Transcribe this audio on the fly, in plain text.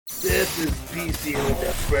This is PCO,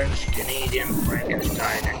 the French-Canadian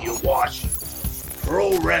Frankenstein, and you watch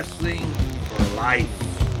Pro Wrestling for Life.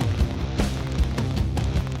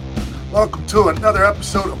 Welcome to another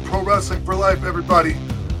episode of Pro Wrestling for Life, everybody.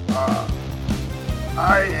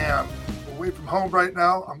 I am away from home right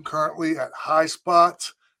now. I'm currently at High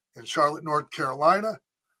Spots in Charlotte, North Carolina.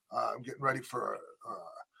 I'm getting ready for a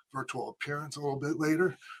virtual appearance a little bit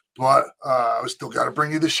later, but I still got to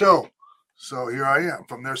bring you the show. So here I am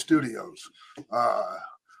from their studios.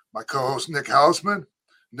 My co-host, Nick Hausman.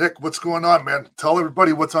 Nick, what's going on, man? Tell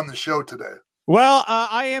everybody what's on the show today. Well,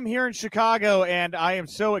 I am here in Chicago, and I am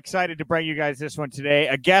so excited to bring you guys this one today.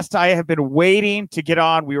 A guest I have been waiting to get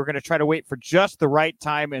on. We were going to try to wait for just the right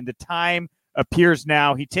time, and the time appears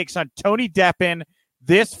now. He takes on Tony Deppen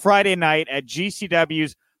this Friday night at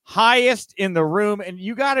GCW's Highest in the Room, and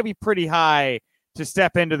you got to be pretty high to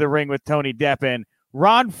step into the ring with Tony Deppen.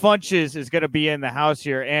 Ron Funches is going to be in the house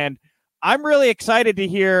here, and I'm really excited to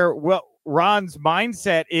hear what Ron's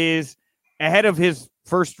mindset is ahead of his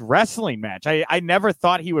first wrestling match. I never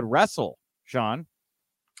thought he would wrestle, Sean.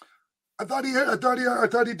 I thought he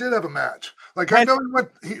did have a match. Like, I know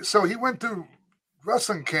he went to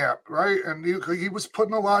wrestling camp, right? And he was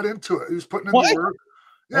putting a lot into it. He was putting in the work.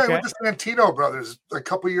 Yeah, okay. He went to Santino Brothers a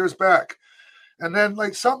couple years back, and then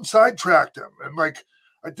like something sidetracked him, and like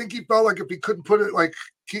I think he felt like if he couldn't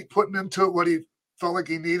keep putting into it what he felt like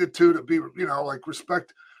he needed to be, like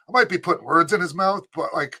respect. I might be putting words in his mouth,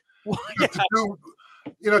 but like to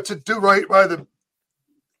do right by the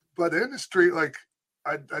industry, like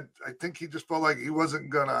I think he just felt like he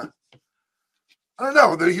wasn't gonna. I don't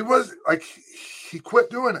know that he was like he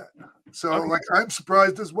quit doing it. So like I'm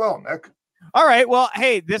surprised as well, Nick. All right. Well,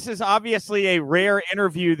 hey, this is obviously a rare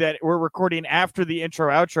interview that we're recording after the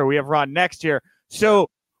intro outro. We have Ron next here. So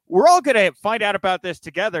we're all going to find out about this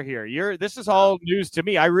together here. This is all news to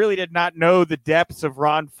me. I really did not know the depths of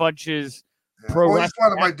Ron Funches. Pro wrestling. He's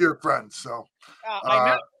one of my dear friends, so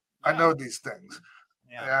I know these things.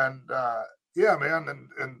 Yeah. And man,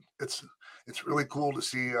 and it's really cool to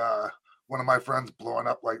see one of my friends blowing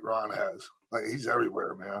up like Ron has. Like he's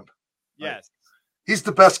everywhere, man. Yes. Like, he's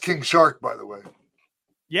the best King Shark, by the way.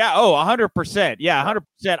 Yeah. Oh, 100%. Yeah,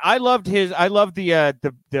 100%. I love the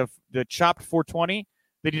chopped 420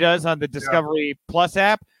 that he does on the Discovery Plus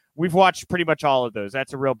app. We've watched pretty much all of those.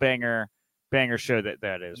 That's a real banger show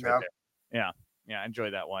that is right there. Yeah, I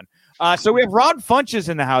enjoy that one. So we have Ron Funches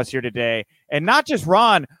in the house here today, and not just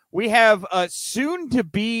Ron. We have a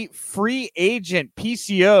soon-to-be free agent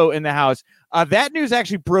PCO in the house. That news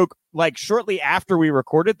actually broke like shortly after we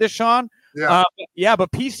recorded this, Sean. Yeah.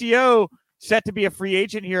 But PCO set to be a free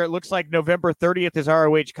agent here. It looks like November 30th his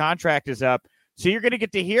ROH contract is up. So you're going to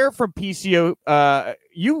get to hear from PCO.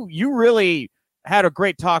 You really had a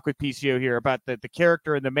great talk with PCO here about the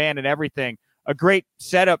character and the man and everything. A great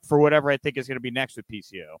setup for whatever I think is going to be next with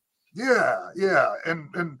PCO. Yeah.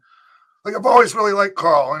 And like I've always really liked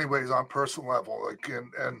Carl anyways on personal level. Like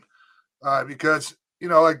and because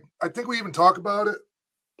like I think we even talk about it,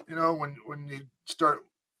 when you start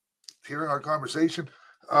hearing our conversation.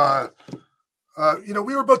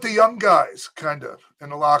 We were both the young guys kind of in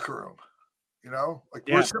the locker room.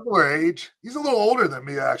 We're similar age. He's a little older than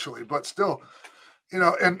me actually, but still,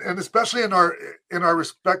 and especially in our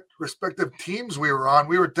respective teams we were on,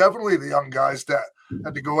 we were definitely the young guys that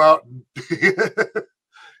had to go out and,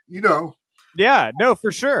 Yeah, no,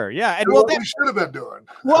 for sure. Yeah. And what we should have been doing.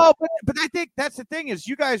 Well, but I think that's the thing is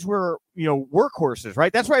you guys were, workhorses,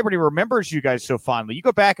 right? That's why everybody remembers you guys so fondly. You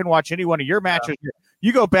go back and watch any one of your matches. Yeah.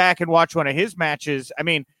 You go back and watch one of his matches. I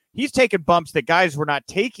mean, he's taken bumps that guys were not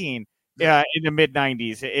taking in the mid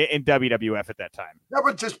 90s in WWF at that time. Yeah,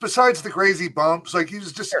 but just besides the crazy bumps, like he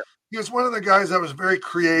was one of the guys that was very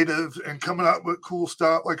creative and coming up with cool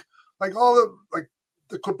stuff. Like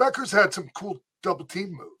the Quebecers had some cool double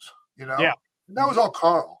team moves, Yeah. And that was all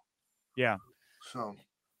Carl. Yeah. So.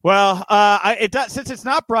 Well, since it's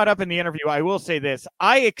not brought up in the interview, I will say this.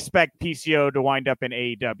 I expect PCO to wind up in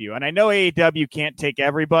AEW. And I know AEW can't take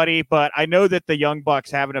everybody, but I know that the Young Bucks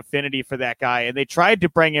have an affinity for that guy. And they tried to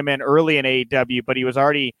bring him in early in AEW, but he was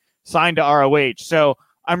already signed to ROH. So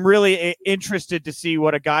I'm really interested to see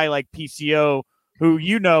what a guy like PCO, who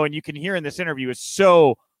and you can hear in this interview, is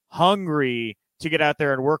so hungry to get out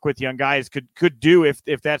there and work with young guys could do if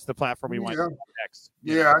that's the platform he wants to next.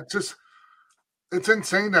 Yeah, it's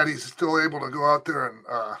insane that he's still able to go out there and,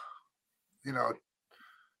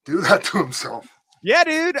 do that to himself. Yeah,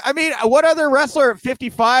 dude. I mean, what other wrestler at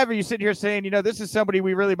 55 are you sitting here saying, this is somebody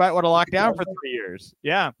we really might want to lock down for 3 years?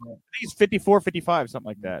 Yeah. I think he's 54, 55, something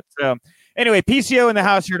like that. So anyway, PCO in the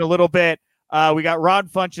house here in a little bit. We got Ron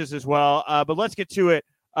Funches as well. But let's get to it.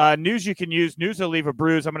 News you can use. News will leave a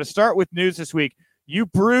bruise. I'm going to start with news this week. You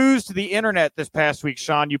bruised the internet this past week,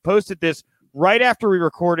 Sean. You posted this right after we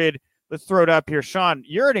recorded. Let's throw it up here. Sean,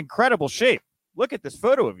 you're in incredible shape. Look at this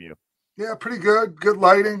photo of you. Yeah, pretty good. Good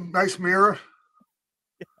lighting. Nice mirror.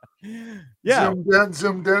 Yeah.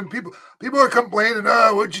 Zoomed in. People are complaining,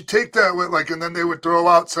 oh, what'd you take that with? Like, and then they would throw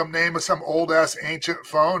out some name of some old ass ancient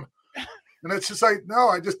phone. And it's just like, no,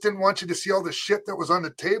 I just didn't want you to see all the shit that was on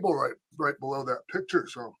the table right below that picture.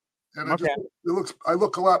 So, and I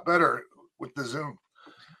look a lot better with the zoom.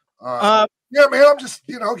 Yeah, man, I'm just,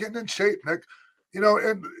 getting in shape, Nick.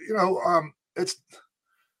 I'm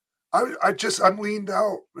leaned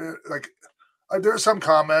out. Man. Like, there are some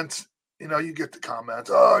comments. You get the comments.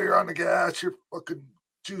 Oh, you're on the gas. You're fucking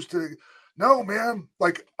juiced to. No, man.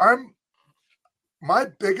 Like, my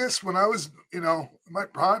biggest when I was, in my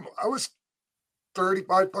prime, I was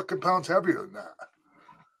 35 fucking pounds heavier than that.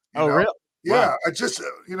 Really? Yeah. Wow. I just,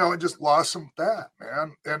 I just lost some fat,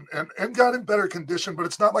 man, and got in better condition. But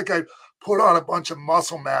it's not like I put on a bunch of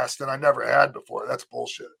muscle mass that I never had before. That's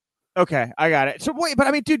bullshit. Okay, I got it. So wait, but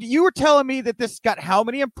I mean, dude, you were telling me that this got how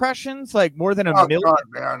many impressions? Like more than a million? God,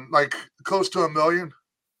 man, like close to 1 million.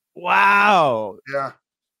 Wow. Yeah.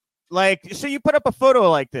 Like, so you put up a photo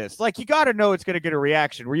like this, like you got to know it's going to get a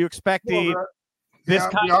reaction. Were you expecting this?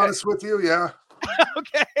 To be honest with you, yeah.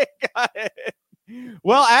 Okay, got it.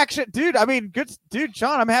 Well, actually, dude, I mean, good, dude,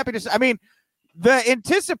 Sean, I'm happy to. I mean, the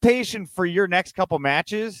anticipation for your next couple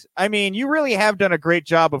matches. I mean, you really have done a great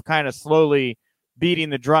job of kind of slowly beating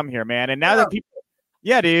the drum here, man. And now that people,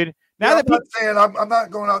 dude. Now that people saying I'm not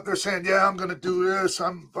going out there saying, yeah, I'm going to do this.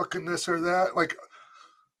 I'm fucking this or that. Like,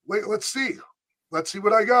 wait, let's see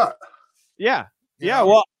what I got. Yeah.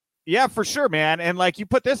 Well, yeah, for sure, man. And like you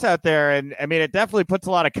put this out there, and I mean, it definitely puts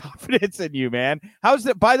a lot of confidence in you, man. How's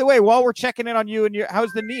it? By the way, while we're checking in on you and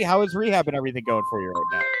how's the knee? How is rehab and everything going for you right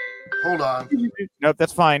now? Hold on. Nope,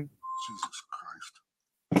 that's fine. Jesus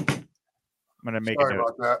Christ. I'm gonna make Sorry a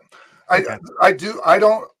note about that.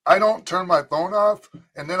 I don't turn my phone off,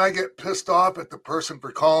 and then I get pissed off at the person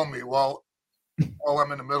for calling me while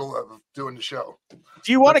I'm in the middle of doing the show.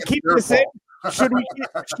 Do you want to keep this in? Should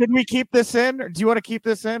we keep this in? Or do you want to keep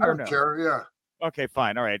this in? I don't care. Yeah. Okay,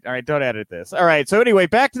 fine. All right. Don't edit this. All right. So anyway,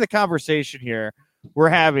 back to the conversation here we're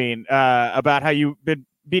having about how you've been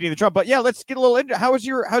beating the drum. But yeah, let's get a little into how's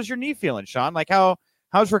your knee feeling, Sean? Like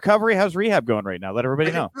how's recovery? How's rehab going right now? Let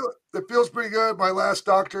everybody know. It feels pretty good. My last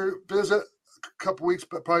doctor visit a couple weeks,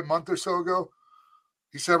 but probably a month or so ago,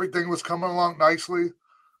 he said everything was coming along nicely.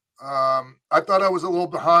 I thought I was a little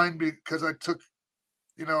behind because I took,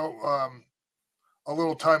 a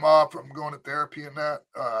little time off from going to therapy and that.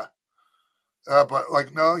 But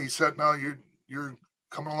like, no, he said, no, you're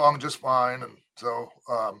coming along just fine. And so,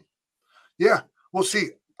 yeah, we'll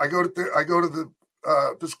see. I go to the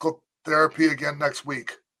physical therapy again next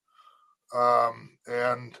week.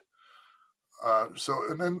 And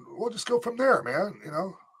then we'll just go from there, man,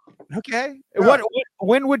 Okay. Yeah.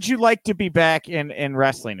 When would you like to be back in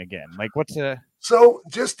wrestling again? Like So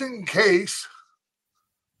just in case,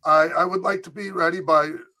 I would like to be ready by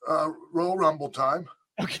Royal Rumble time.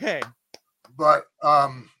 Okay. But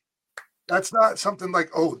that's not something like,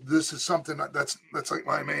 oh, this is something that's like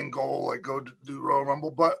my main goal, like go to do Royal Rumble.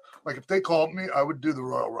 But like if they called me, I would do the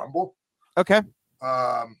Royal Rumble. Okay.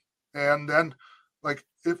 And then like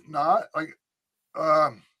if not, like I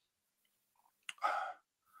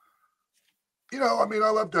mean, I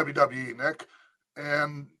love WWE, Nick,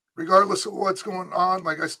 and regardless of what's going on,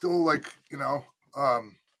 like I still like,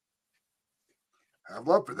 have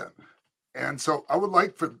love for them. And so I would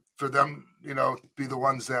like for them, be the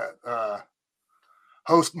ones that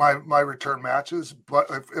host my return matches. But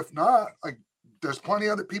if not, like there's plenty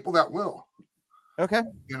of other people that will. Okay.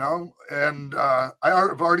 And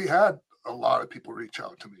I've already had a lot of people reach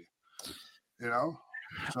out to me, So.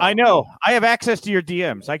 I know. I have access to your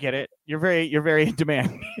DMs. I get it. You're very in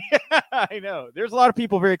demand. I know. There's a lot of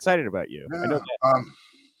people very excited about you. Yeah. I know that.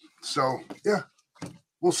 So yeah,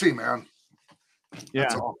 we'll see, man. Yeah.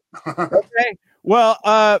 That's all. Okay. Well,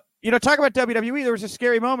 talk about WWE. There was a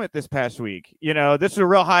scary moment this past week. This was a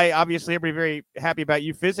real high. Obviously, everybody very happy about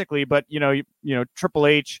you physically, but Triple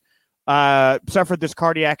H suffered this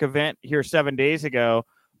cardiac event here 7 days ago.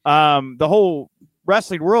 The whole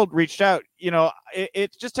wrestling world reached out.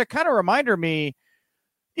 It's just a kind of reminder me,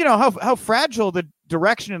 how fragile the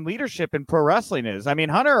direction and leadership in pro wrestling is. I mean,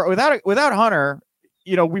 Hunter, without Hunter,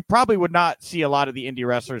 we probably would not see a lot of the indie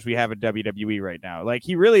wrestlers we have in WWE right now. Like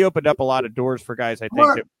he really opened up a lot of doors for guys I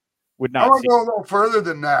think that would not. I want to go a little further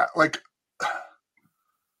than that. Like,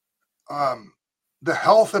 the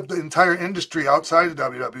health of the entire industry outside of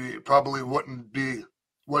WWE probably wouldn't be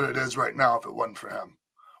what it is right now if it wasn't for him.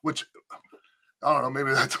 Which I don't know.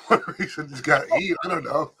 Maybe that's one reason he's got heat. I don't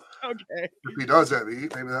know. Okay. If he does have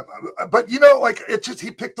heat, maybe that. But you know, like it's just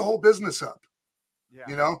he picked the whole business up. Yeah.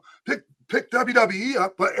 You know, pick WWE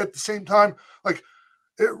up, but at the same time, like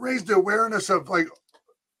it raised the awareness of like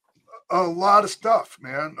a lot of stuff,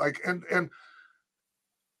 man. Like and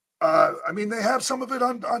I mean, they have some of it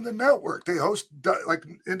on the network. They host like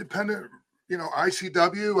independent, you know,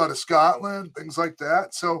 ICW out of Scotland, things like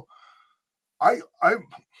that. So I'm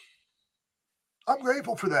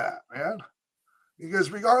grateful for that, man.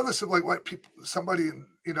 Because regardless of like what somebody in,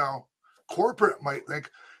 you know, corporate might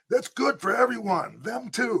think, that's good for everyone,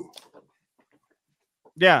 them too.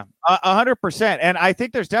 Yeah, 100%. And I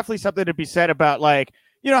think there's definitely something to be said about like,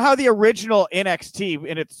 you know, how the original NXT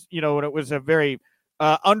and it's, you know, when it was a very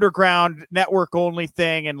underground network only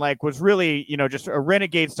thing and like was really, you know, just a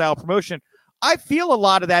renegade style promotion. I feel a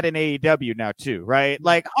lot of that in AEW now too, right?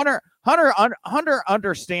 Like Hunter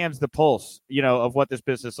understands the pulse, you know, of what this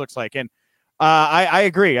business looks like. And I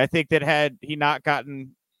agree. I think that had he not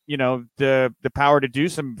gotten, you know, the power to do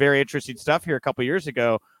some very interesting stuff here a couple years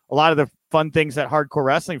ago, a lot of the fun things that hardcore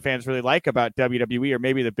wrestling fans really like about WWE or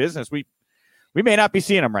maybe the business, we may not be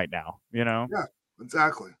seeing them right now, you know? Yeah,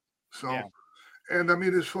 exactly. So, yeah. And I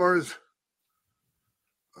mean, as far as,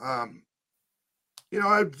 you know,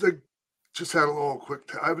 I just had a little quick,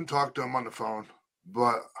 I haven't talked to him on the phone,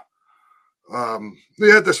 but we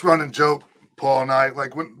had this running joke, Paul and I,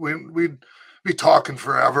 like when we'd be talking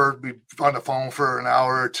forever, be on the phone for an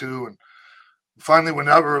hour or two. And finally,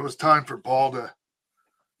 whenever it was time for Paul to,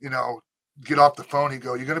 you know, get off the phone, he'd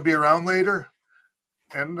go, "You going to be around later?"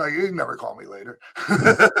 And he never called me later,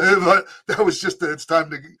 but that was just it's time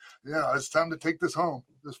to take this home.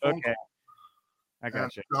 This phone call. I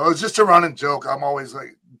got you. So it's just a running joke. I'm always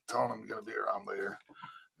like telling him you're gonna be around later,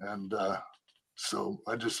 and so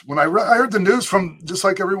I just when I heard the news from just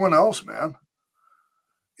like everyone else, man,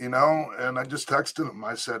 you know, and I just texted him.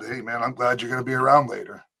 I said, "Hey, man, I'm glad you're gonna be around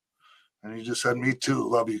later," and he just said, "Me too.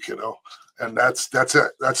 Love you, kiddo." And that's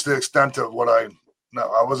it. That's the extent of what I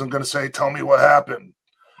know. I wasn't gonna say, "Tell me what happened."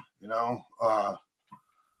 You know, I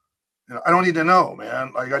don't need to know,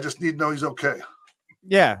 man. Like, I just need to know he's okay.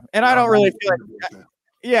 Yeah, and I don't really feel like,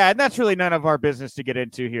 yeah, and that's really none of our business to get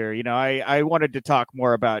into here. You know, I wanted to talk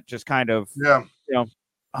more about just kind of, you know,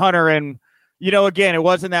 Hunter and, you know, again, it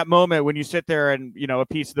wasn't that moment when you sit there and, you know, a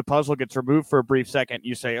piece of the puzzle gets removed for a brief second.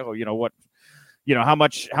 You say, oh, you know what, you know, how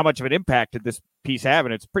much of an impact did this piece have?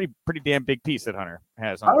 And it's pretty damn big piece that Hunter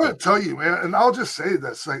has. I would tell you, man, and I'll just say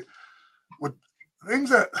this, like, with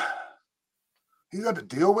things that he's had to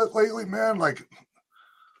deal with lately, man, like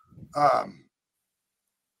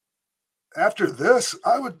after this,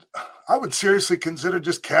 I would seriously consider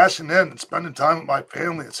just cashing in and spending time with my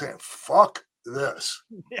family and saying, fuck this.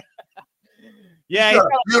 Yeah. He's got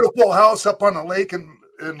a beautiful house up on the lake in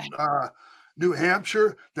New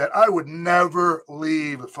Hampshire that I would never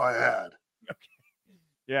leave if I had.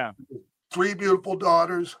 Yeah. 3 beautiful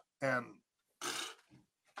daughters and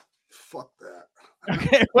fuck that.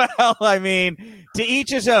 Okay, well, I mean, to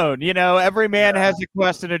each his own. You know, every man has a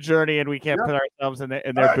quest and a journey, and we can't put ourselves in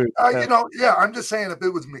their boots. So. You know, yeah, I'm just saying if it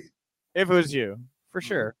was me. If it was you, for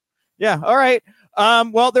sure. Yeah, all right.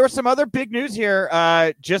 Well, there was some other big news here.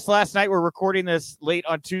 Just last night, we're recording this late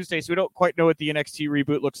on Tuesday, so we don't quite know what the NXT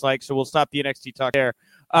reboot looks like, so we'll stop the NXT talk there.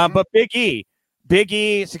 But Big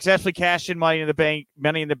E successfully cashed in Money in the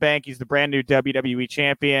Bank. He's the brand new WWE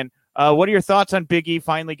champion. What are your thoughts on Big E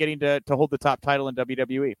finally getting to hold the top title in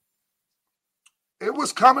WWE? It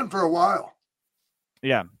was coming for a while.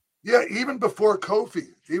 Yeah. Yeah, even before Kofi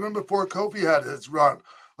had his run,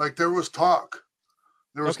 like there was talk.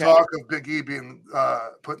 There was talk of Big E being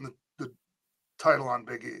putting the title on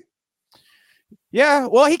Big E. Yeah,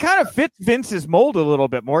 well, he kind of fits Vince's mold a little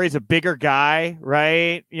bit more. He's a bigger guy,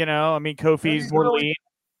 right? You know, I mean, Kofi's more lean.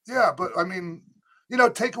 Yeah, but I mean, you know,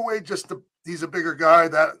 take away just he's a bigger guy,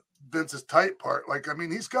 that Vince's tight part. Like, I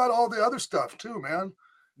mean, he's got all the other stuff too, man.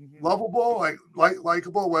 Mm-hmm. Lovable,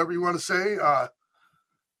 likable, whatever you want to say.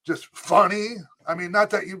 Just funny. I mean, not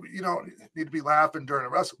that you don't need to be laughing during a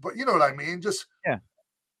wrestle, but you know what I mean. Just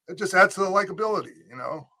it just adds to the likability, you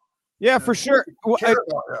know. Yeah, for sure. Well,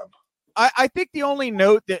 I think the only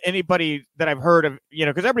note that anybody that I've heard of, you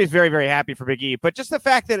know, because everybody's very, very happy for Big E, but just the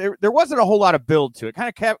fact that there wasn't a whole lot of build to it, kind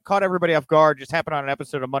of caught everybody off guard. Just happened on an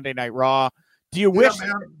episode of Monday Night Raw. Do you wish?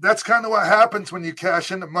 Man, that's kind of what happens when you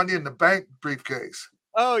cash in the Money in the Bank briefcase.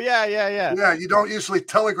 Oh, yeah. Yeah, you don't usually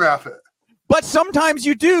telegraph it. But sometimes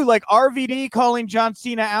you do, like RVD calling John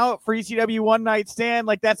Cena out for ECW One Night Stand.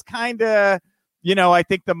 Like, that's kind of I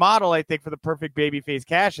think the model, for the perfect babyface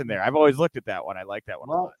cash in there. I've always looked at that one. I like that one.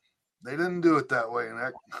 Well, they didn't do it that way,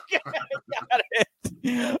 Nick. Got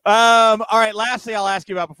it. All right. Lastly, I'll ask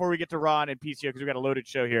you about before we get to Ron and PCO because we got a loaded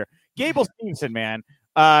show here. Gable Stevenson, man,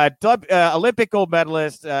 Olympic gold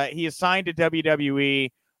medalist. He is signed to WWE.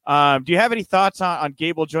 Do you have any thoughts on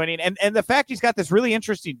Gable joining? And the fact he's got this really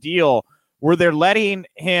interesting deal where they're letting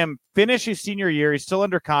him finish his senior year. He's still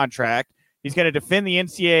under contract. He's going to defend the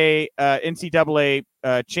NCAA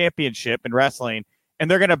championship in wrestling, and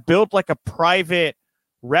they're going to build like a private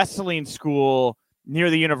wrestling school near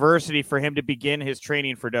the university for him to begin his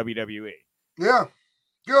training for WWE. Yeah,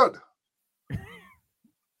 good.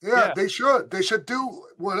 Yeah, they should. They should do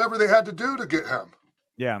whatever they had to do to get him.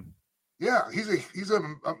 Yeah. Yeah, he's a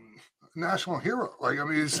national hero. Like, I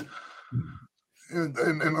mean, he's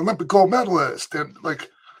an Olympic gold medalist and like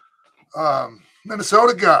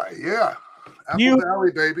Minnesota guy. Yeah, Apple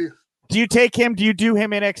Valley, baby. Do you take him? Do you do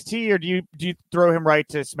him NXT or do you throw him right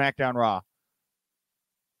to SmackDown Raw?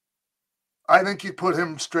 I think you put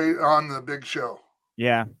him straight on the big show.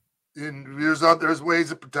 Yeah. And there's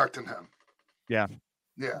ways of protecting him. Yeah.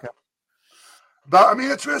 Yeah. Okay. But I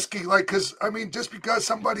mean, it's risky. Like, because I mean, just because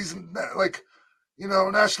somebody's like,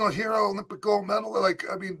 national hero, Olympic gold medal, like,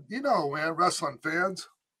 I mean, man, wrestling fans.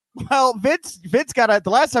 Well, Vince got the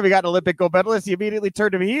last time he got an Olympic gold medalist, he immediately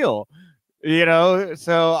turned him heel.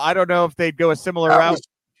 So I don't know if they'd go a similar route.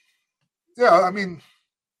 Yeah, I mean,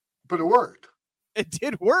 but it worked. It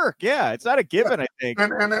did work. Yeah, it's not a given. Yeah. I think,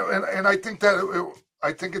 and I think that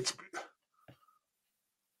I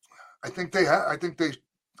think they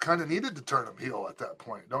kind of needed to turn him heel at that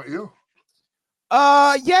point, don't you?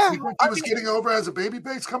 Yeah. You think he was getting over as a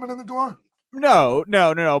babyface coming in the door? No.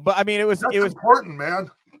 But I mean, it was important,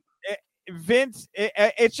 man. Vince,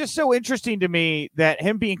 it's just so interesting to me that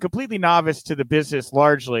him being completely novice to the business,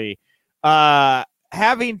 largely,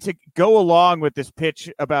 having to go along with this pitch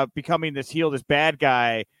about becoming this heel, this bad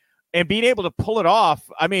guy, and being able to pull it off.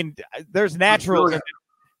 I mean, there's naturals.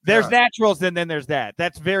 There's naturals, and then there's that.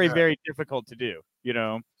 That's very, very difficult to do,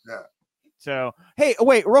 Yeah. So, hey,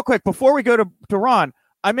 wait, real quick, before we go to Ron,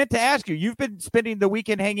 I meant to ask you, you've been spending the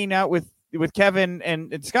weekend hanging out with Kevin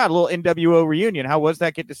and Scott, a little NWO reunion. How was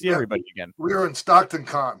that? Get to see everybody again. We were in Stockton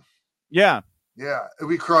Con. Yeah. Yeah,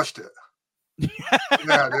 we crushed it.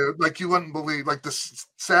 Yeah, dude. Like, you wouldn't believe. Like, this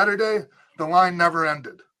Saturday, the line never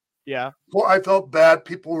ended. Yeah. Well, I felt bad.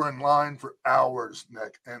 People were in line for hours,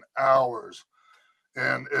 Nick, and hours.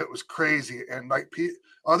 And it was crazy. And like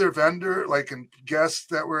other vendor, like, and guests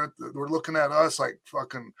that were looking at us like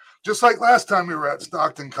fucking, just like last time we were at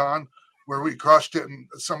Stockton Con, where we crushed it, and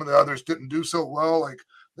some of the others didn't do so well. Like,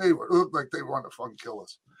 they looked like they wanted to fucking kill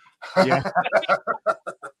us. Yeah.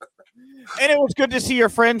 And it was good to see your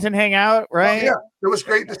friends and hang out, right? Yeah, it was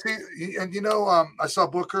great to see. And I saw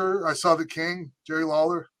Booker, I saw the King, Jerry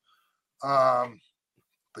Lawler. The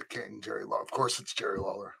King, Jerry Lawler. Of course, it's Jerry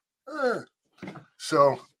Lawler.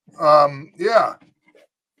 So, yeah,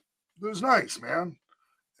 it was nice, man.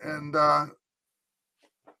 And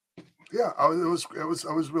yeah, it was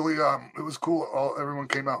really it was cool. Everyone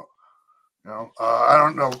came out. I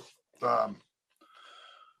don't know.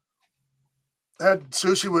 Had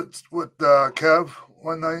sushi with Kev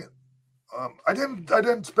one night. I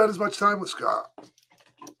didn't spend as much time with Scott.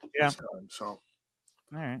 Yeah. So.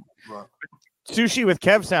 All right. But, sushi with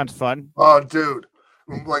Kev sounds fun. Oh, dude!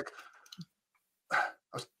 Like,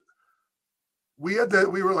 we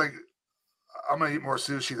were like, I'm gonna eat more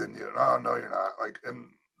sushi than you. Oh, no, you're not. Like, and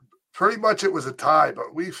pretty much it was a tie,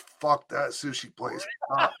 but we fucked that sushi place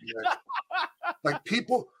up. Like,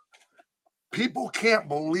 people can't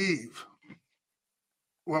believe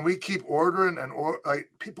when we keep ordering like,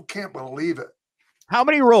 people can't believe it. How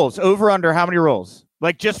many rolls? Over, under, how many rolls?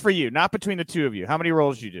 Like, just for you, not between the two of you. How many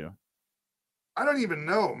rolls you do? I don't even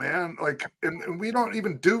know, man. Like, and we don't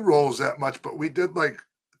even do rolls that much, but we did like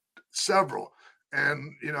several.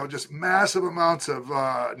 And, just massive amounts of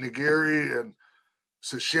nigiri and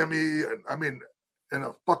sashimi, and I mean, and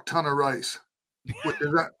a fuck ton of rice,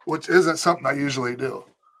 which isn't something I usually do.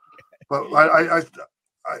 But I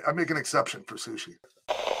make an exception for sushi.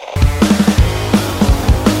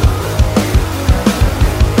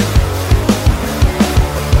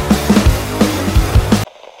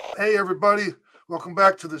 Hey, everybody. Welcome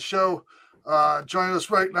back to the show. Joining us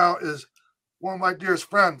right now is one of my dearest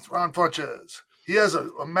friends, Ron Funches. He has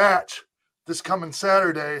a match this coming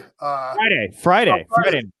Saturday. Friday.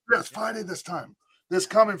 Yes, Friday this time. This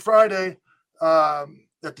coming Friday at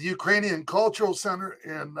the Ukrainian Cultural Center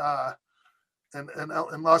in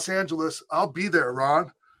Los Angeles. I'll be there,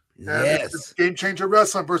 Ron. And yes. It's Game Changer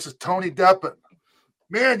Wrestling versus Tony Deppen.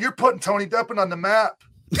 Man, you're putting Tony Deppen on the map.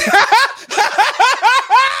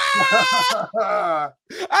 I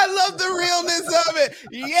love the realness of it.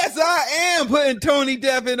 Yes, I am putting Tony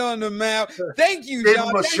Deppen on the map. Thank you, Gave John.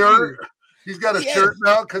 him a Thank shirt. you. He's got a shirt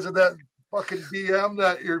now because of that fucking DM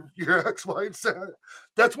that your ex-wife said.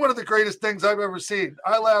 That's one of the greatest things I've ever seen.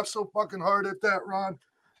 I laughed so fucking hard at that, Ron.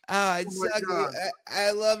 I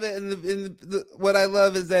love it, and what I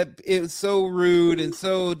love is that it was so rude and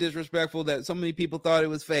so disrespectful that so many people thought it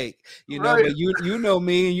was fake. You know, right. But you know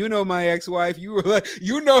me, and you know my ex-wife. You were like,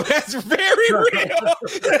 that's very real.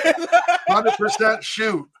 100%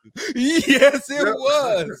 shoot. Yes, it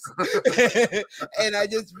was. And I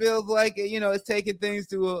just feel like it's taking things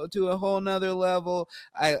to a whole nother level.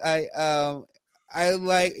 I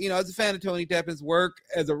like, I was a fan of Tony Deppen's work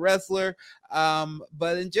as a wrestler,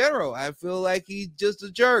 but in general, I feel like he's just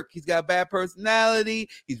a jerk. He's got a bad personality.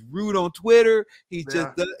 He's rude on Twitter. He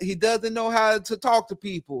doesn't know how to talk to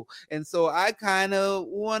people. And so I kind of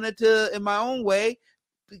wanted to, in my own way,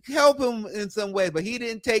 help him in some way, but he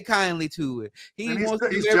didn't take kindly to it. He's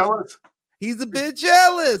jealous. He's a bit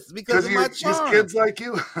jealous because of my charm. His kids like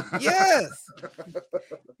you? Yes.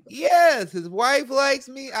 Yes. His wife likes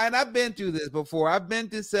me. And I've been through this before. I've been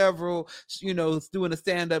to several, doing a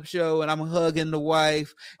stand-up show, and I'm hugging the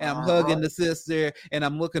wife, and I'm hugging the sister, and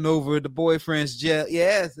I'm looking over the boyfriend's jet.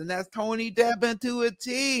 Yes. And that's Tony Deppen to a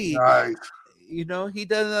T. Nice. He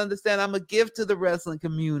doesn't understand I'm a gift to the wrestling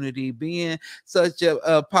community, being such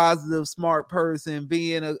a positive, smart person,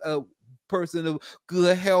 being a person of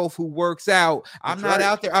good health who works out. I'm not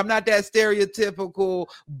out there. I'm not that stereotypical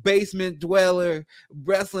basement dweller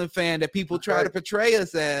wrestling fan that people try to portray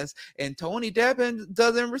us as. And Tony Deppen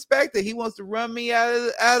doesn't respect it. He wants to run me out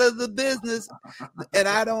of the business, and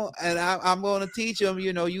I don't. And I'm going to teach him.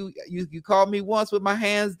 You called me once with my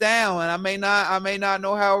hands down, and I may not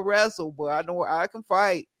know how to wrestle, but I know I can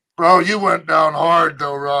fight. Bro, you went down hard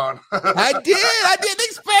though, Ron. I did. I didn't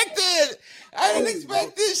expect it. I didn't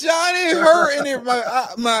expect this, Sean. It hurt, and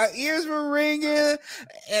my ears were ringing, and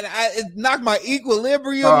it knocked my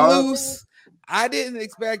equilibrium loose. I didn't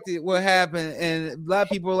expect it. What happened? And a lot of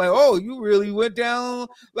people were like, "Oh, you really went down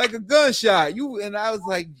like a gunshot." And I was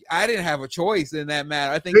like, I didn't have a choice in that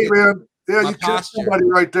matter. I think, hey man, yeah, you killed somebody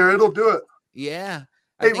right there. It'll do it. Yeah.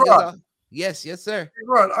 Hey, Ron. Yes, sir. Hey,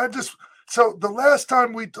 Ron, so the last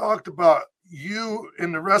time we talked about you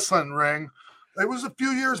in the wrestling ring, it was a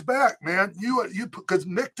few years back, man. You because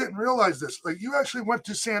Nick didn't realize this. Like, you actually went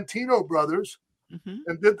to Santino Brothers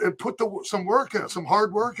and put some work in, some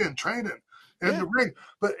hard work in, training in the ring.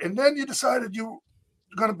 And then you decided you were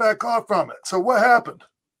going to back off from it. So what happened?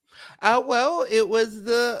 Well, it was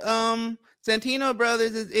the Santino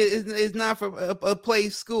Brothers is not for a play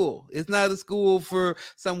school. It's not a school for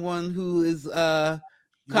someone who is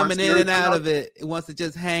coming in and out of it. It wants to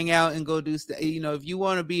just hang out and go do if you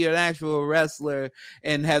want to be an actual wrestler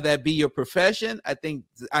and have that be your profession, I think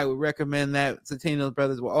I would recommend that Santino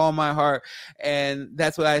Brothers with all my heart. And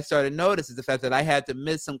that's what I started noticing, the fact that I had to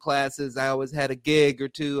miss some classes. I always had a gig or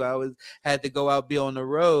two. I always had to go out, be on the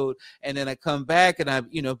road, and then I come back and I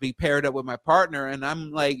be paired up with my partner, and I'm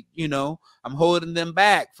like, I'm holding them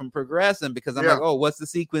back from progressing because I'm like, oh, what's the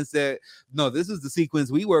sequence this is the sequence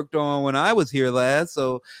we worked on when I was here last.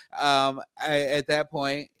 So at that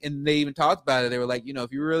point, and they even talked about it, they were like,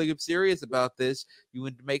 if you're really serious about this, you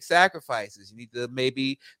need to make sacrifices. You need to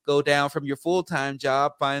maybe go down from your full-time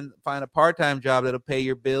job, find a part-time job that'll pay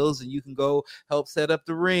your bills, and you can go help set up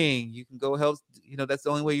the ring. You can go help, that's the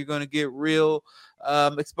only way you're going to get real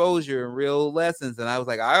exposure and real lessons. And I was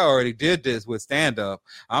like, I already did this with stand-up.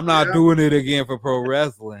 I'm not doing it again for pro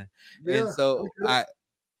wrestling. And so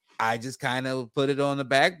I just kind of put it on the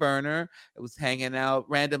back burner. It was hanging out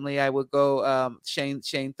randomly. I would go Shane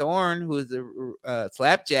Thorne, who is a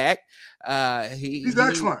Slapjack. He's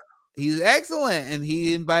excellent. He's excellent, and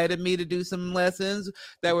he invited me to do some lessons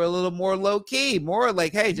that were a little more low key, more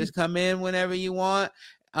like, hey, just come in whenever you want.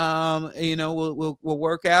 We'll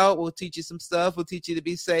work out. We'll teach you some stuff. We'll teach you to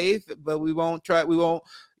be safe, but we won't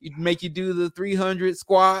make you do the 300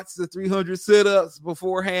 squats, the 300 sit-ups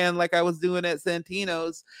beforehand like I was doing at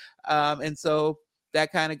Santino's. And so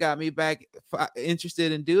that kind of got me back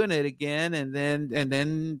interested in doing it again. And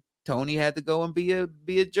then Tony had to go and be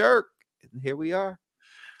a jerk. And here we are.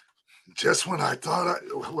 Just when I thought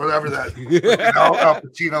whatever that Al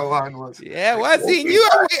Pacino line was. Yeah, well, I seen you.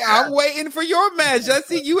 I'm waiting for your match. I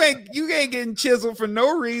see you ain't getting chiseled for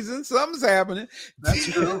no reason. Something's happening.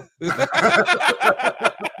 That's true.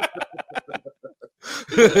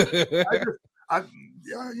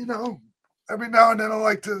 Every now and then I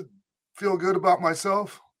like to feel good about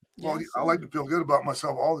myself. Well, Yes, I like to feel good about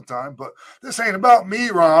myself all the time, but this ain't about me,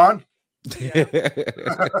 Ron.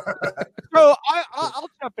 So I'll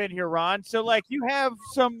jump in here, Ron. So like you have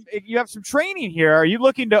some training here. Are you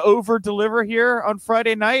looking to over deliver here on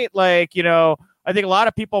Friday night? Like, I think a lot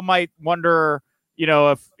of people might wonder,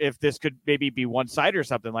 if this could maybe be one side or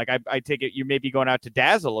something. Like I take it you may be going out to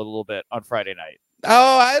dazzle a little bit on Friday night.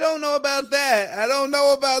 Oh, I don't know about that. I don't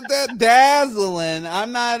know about that dazzling.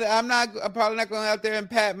 I'm probably not going out there and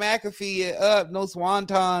Pat McAfee it up, no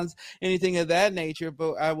swantons, anything of that nature,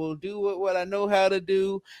 but I will do what I know how to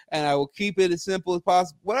do, and I will keep it as simple as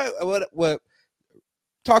possible. What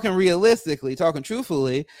talking realistically, talking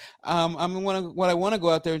truthfully, what I want to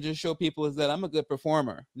go out there and just show people is that I'm a good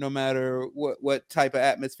performer, no matter what type of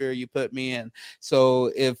atmosphere you put me in.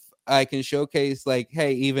 So if I can showcase, like,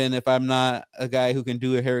 hey, even if I'm not a guy who can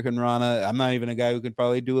do a Hurricane Rana, I'm not even a guy who can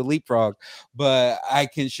probably do a leapfrog, but I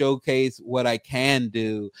can showcase what I can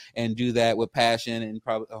do and do that with passion and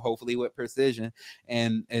probably hopefully with precision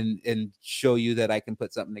and show you that I can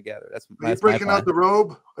put something together. That's breaking out the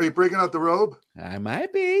robe? Are you breaking out the robe? I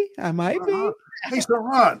might be. Hey, so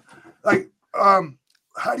Ron, like,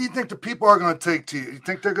 how do you think the people are going to take to you? You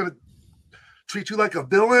think they're going to treat you like a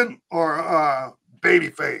villain or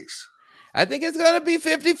babyface? I think it's going to be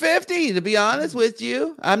 50-50, to be honest with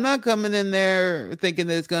you. I'm not coming in there thinking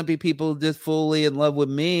that it's going to be people just fully in love with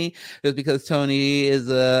me just because Tony is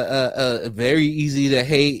a very easy to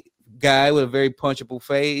hate guy with a very punchable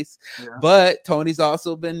face. Yeah. But Tony's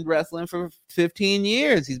also been wrestling for 15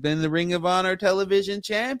 years. He's been the Ring of Honor television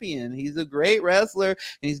champion. He's a great wrestler, and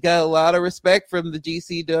he's got a lot of respect from the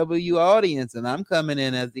GCW audience. And I'm coming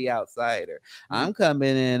in as the outsider. I'm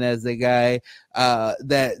coming in as the guy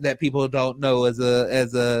that people don't know as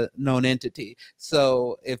a known entity.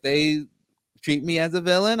 So if they treat me as a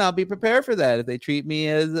villain, I'll be prepared for that. If they treat me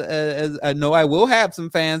as I know I will have some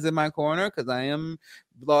fans in my corner because I am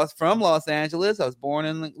from Los Angeles. I was born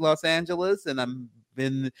in Los Angeles, and I've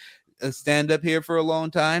been a stand-up here for a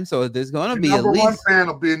long time. So there's going to be at least one fan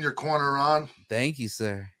will be in your corner, Ron. Thank you,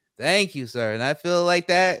 sir. And I feel like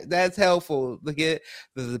that's helpful to get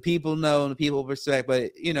the people know and the people respect. But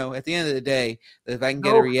at the end of the day, if I can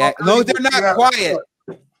get a reaction, no, they're not quiet.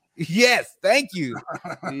 Yes, thank you.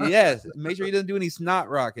 Yes, make sure he doesn't do any snot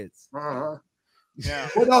rockets. Yeah.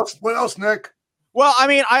 What else, Nick? Well, I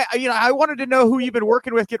mean, I wanted to know who you've been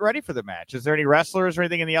working with getting ready for the match. Is there any wrestlers or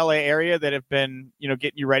anything in the LA area that have been,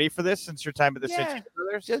 getting you ready for this since your time at the City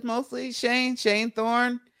Brothers? Just mostly Shane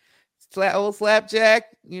Thorne, old Slapjack.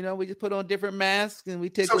 We just put on different masks and we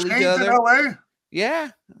tickle each other. In LA? Yeah.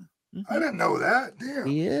 I didn't know that. Damn.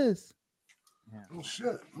 He is. Oh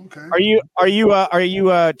shit. Okay. Are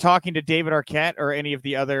you talking to David Arquette or any of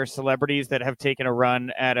the other celebrities that have taken a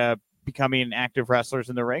run at becoming active wrestlers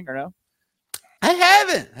in the ring, or no? I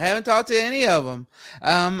haven't talked to any of them.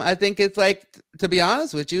 I think it's like, to be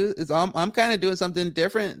honest with you, I'm kind of doing something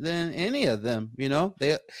different than any of them.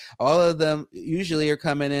 All of them usually are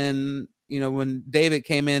coming in. When David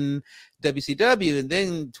came in WCW and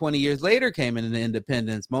then 20 years later came in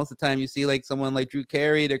independence, most of the time you see like someone like Drew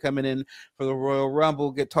Carey, they're coming in for the Royal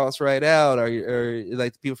Rumble, get tossed right out, or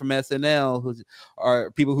like people from SNL who are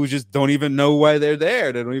people who just don't even know why they're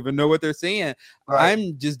there. They don't even know what they're seeing. Right.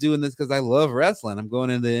 I'm just doing this because I love wrestling. I'm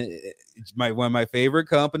going into one of my favorite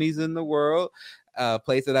companies in the world, a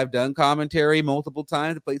place that I've done commentary multiple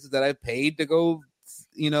times, places that I've paid to go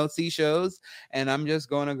see shows, and I'm just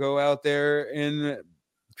going to go out there and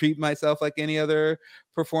treat myself like any other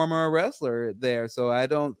performer or wrestler there. So I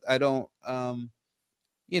don't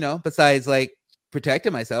besides like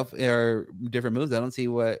protecting myself or different moves, I don't see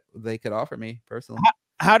what they could offer me personally.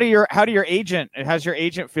 How's your agent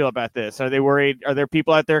feel about this? Are they worried? Are there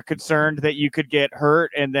people out there concerned that you could get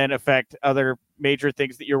hurt and then affect other major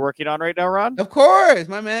things that you're working on right now, Ron? Of course.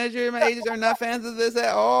 My manager and my agents are not fans of this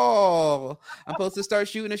at all. I'm supposed to start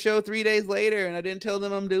shooting a show 3 days later, and I didn't tell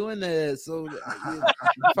them I'm doing this. So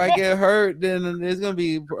if I get hurt, then there's going to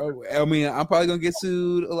be, I'm probably going to get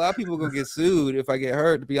sued. A lot of people are going to get sued if I get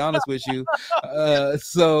hurt, to be honest with you.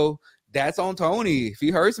 So that's on Tony. If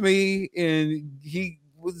he hurts me and he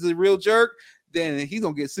was a real jerk, then he's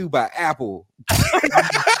going to get sued by Apple.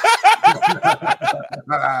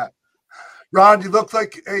 Ron, you look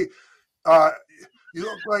like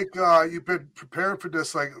you've been preparing for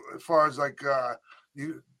this. Like, as far as like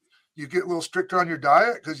you get a little stricter on your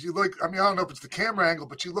diet because you look. I mean, I don't know if it's the camera angle,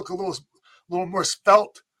 but you look a little more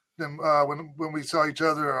svelte than when we saw each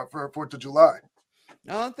other for 4th of July.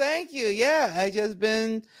 Oh, thank you. Yeah, I just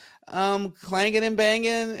been clanging and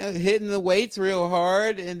banging, hitting the weights real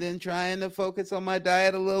hard, and then trying to focus on my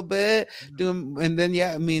diet a little bit. And then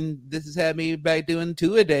I mean, this has had me back doing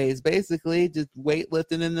 2-a-days, basically, just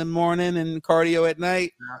weightlifting in the morning and cardio at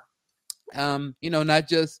night. Not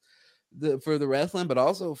just for the wrestling, but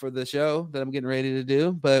also for the show that I'm getting ready to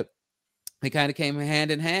do. But it kind of came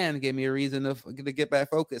hand in hand, gave me a reason to get back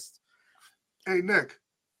focused. Hey, Nick,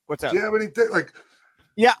 what's up? Do you have anything like?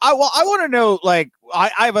 Yeah, I want to know. Like,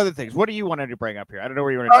 I have other things. What do you wanted to bring up here? I don't know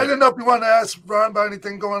where you want to. I didn't know if you wanted to ask Ron about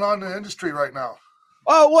anything going on in the industry right now.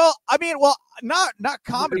 Oh well, I mean, not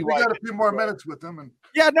comedy. We got a few more minutes with them, and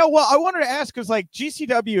I wanted to ask because like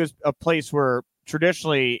GCW is a place where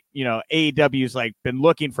traditionally, AEW's like been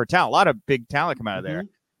looking for talent. A lot of big talent come out of there.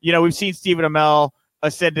 We've seen Stephen Amell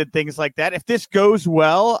ascended, things like that. If this goes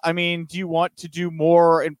well, I mean, do you want to do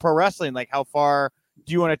more in pro wrestling? Like, how far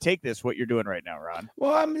do you want to take this, what you're doing right now, Ron?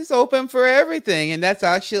 Well, I'm just open for everything. And that's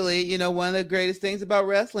actually, one of the greatest things about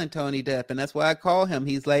wrestling, Tony Depp. And that's why I call him.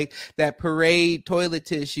 He's like that parade toilet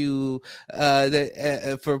tissue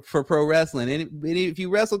for pro wrestling. And if you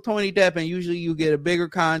wrestle Tony Depp, and usually you get a bigger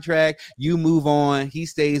contract, you move on, he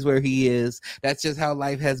stays where he is. That's just how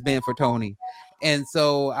life has been for Tony. And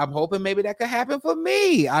so I'm hoping maybe that could happen for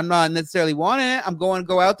me. I'm not necessarily wanting it. I'm going to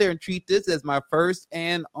go out there and treat this as my first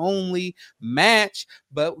and only match.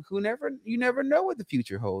 But you never know what the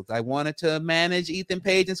future holds. I wanted to manage Ethan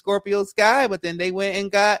Page and Scorpio Sky, but then they went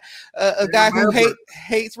and got a guy who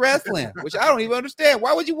hates wrestling, which I don't even understand.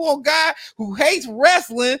 Why would you want a guy who hates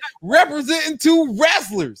wrestling representing two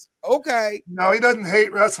wrestlers? Okay. No, he doesn't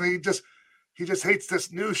hate wrestling. He just hates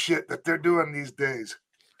this new shit that they're doing these days.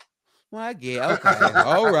 Well, I get okay.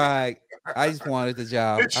 All right. I just wanted the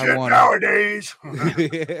job. It's shit nowadays.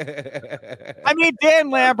 I mean, Dan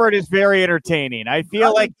Lambert is very entertaining. I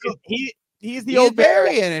feel like he's old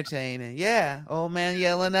very man. Entertaining. Yeah. Old man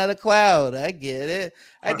yelling at a cloud. I get it.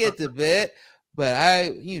 I get the bit. But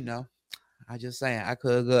I just saying I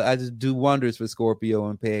just do wonders for Scorpio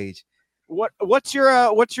and Paige. What's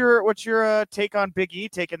your take on Big E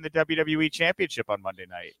taking the WWE Championship on Monday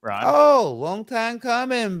night, Ron? Oh, long time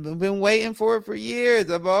coming. I've been waiting for it for years.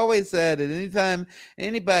 I've always said it. Anytime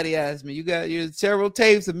anybody asks me, you got your several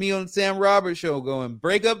tapes of me on the Sam Roberts show going,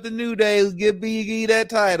 break up the New Day, give Big E that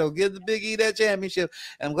title, give the Big E that championship.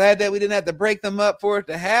 I'm glad that we didn't have to break them up for it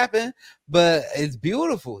to happen, but it's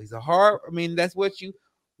beautiful. That's what you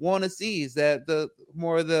want to see, is that the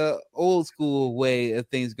more the old school way of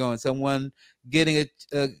things going, someone getting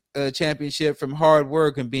a championship from hard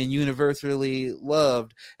work and being universally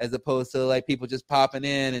loved, as opposed to like people just popping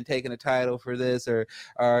in and taking a title for this or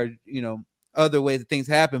other ways that things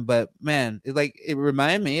happen. But man, it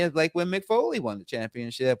reminded me of like when Mick Foley won the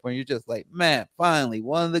championship, when you're just like, man, finally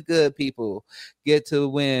one of the good people get to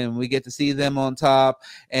win. We get to see them on top,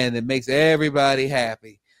 and it makes everybody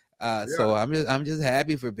happy. So I'm just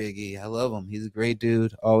happy for Big E. I love him. He's a great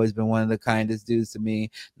dude. Always been one of the kindest dudes to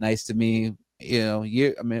me. Nice to me.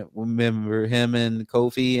 Remember him and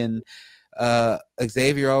Kofi and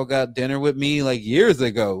Xavier all got dinner with me like years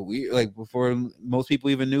ago. We like before most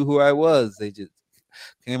people even knew who I was. They just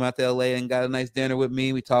came out to LA and got a nice dinner with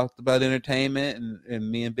me. We talked about entertainment,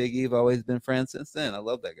 and me and Big E have always been friends since then. I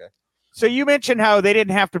love that guy. So you mentioned how they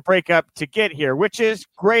didn't have to break up to get here, which is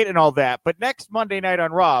great and all that. But next Monday night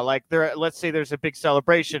on Raw, let's say there's a big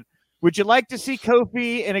celebration. Would you like to see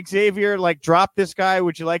Kofi and Xavier like drop this guy?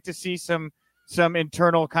 Would you like to see some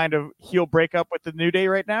internal kind of heel breakup with the New Day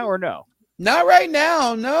right now, or no? Not right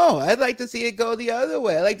now, no. I'd like to see it go the other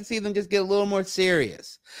way. I'd like to see them just get a little more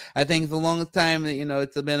serious. I think for the longest time,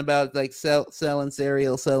 it's been about like selling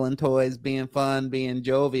cereal, selling toys, being fun, being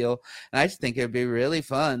jovial. And I just think it'd be really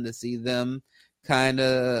fun to see them kind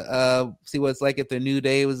of see what it's like if the New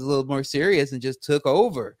Day was a little more serious and just took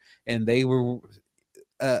over. And they were,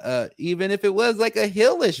 even if it was like a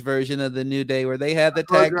heelish version of the New Day where they had the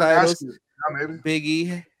tag titles. Big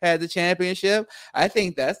E had the championship. I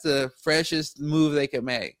think that's the freshest move they could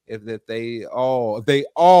make if they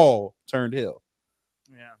all turned heel.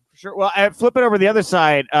 Yeah, for sure. Well, I flip it over the other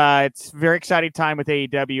side. It's a very exciting time with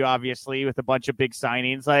AEW, obviously, with a bunch of big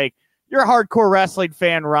signings. Like, you're a hardcore wrestling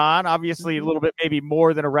fan, Ron. Obviously, a little bit maybe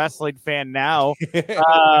more than a wrestling fan now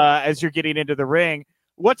as you're getting into the ring.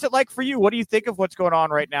 What's it like for you? What do you think of what's going on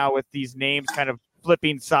right now with these names kind of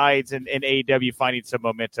flipping sides and AEW finding some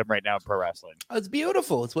momentum right now in pro wrestling? It's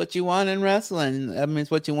beautiful. It's what you want in wrestling. I mean,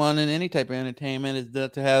 it's what you want in any type of entertainment,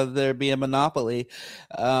 is to have there be a monopoly.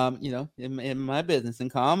 In my business, in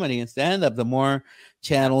comedy and stand-up, the more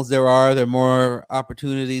channels there are, the more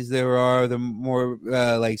opportunities there are, the more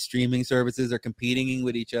like streaming services are competing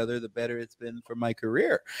with each other, the better it's been for my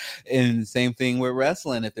career. And same thing with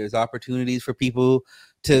wrestling. If there's opportunities for people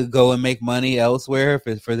to go and make money elsewhere,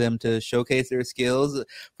 for them to showcase their skills,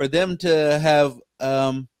 for them to have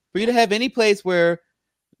for you to have any place where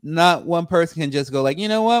not one person can just go like, you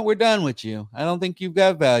know what, we're done with you. I don't think you've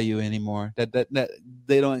got value anymore. That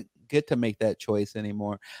they don't get to make that choice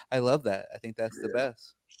anymore. I love that. I think that's the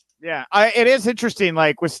best. Yeah, it is interesting.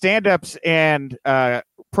 Like with stand-ups and pro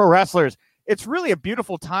wrestlers, it's really a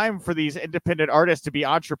beautiful time for these independent artists to be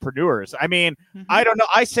entrepreneurs. I mean, I don't know.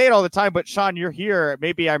 I say it all the time, but Sean, you're here.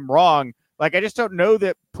 Maybe I'm wrong. Like, I just don't know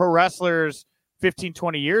that pro wrestlers 15,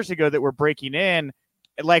 20 years ago that were breaking in,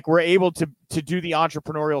 like, were able to do the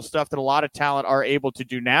entrepreneurial stuff that a lot of talent are able to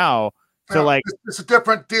do now. So, yeah, like, it's a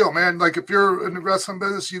different deal, man. Like, if you're in the wrestling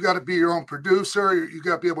business, you got to be your own producer. You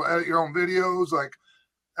got to be able to edit your own videos, like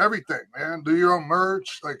everything, man. Do your own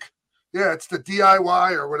merch. Like, yeah, it's the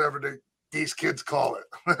DIY or whatever these kids call it.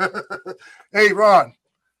 Hey, Ron.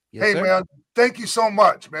 Yes, hey, sir. Man. Thank you so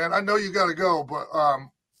much, man. I know you got to go, but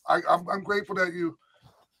I'm grateful that you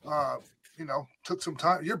took some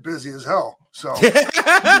time. You're busy as hell, so you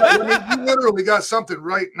literally got something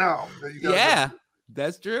right now that you got. Do.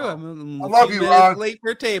 That's true. I love you, Ron. Late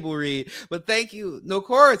for a table read, but thank you. No, of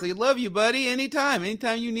course, I love you, buddy. Anytime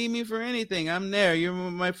you need me for anything, I'm there. You're one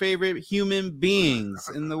of my favorite human beings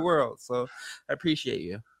in the world, so I appreciate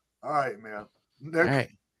you. All right, man. All right.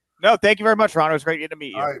 No, thank you very much, Ron. It was great getting to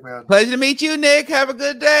meet you. All right, man. Pleasure to meet you, Nick. Have a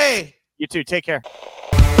good day. You too. Take care.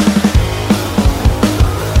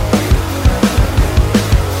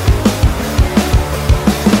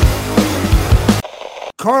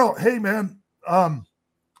 Carl, hey man,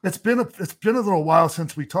 it's been a little while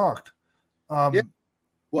since we talked. Yeah.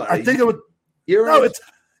 What? I think it would.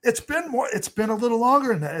 It's been a little longer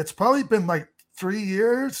than that. It's probably been like 3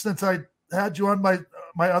 years since I had you on my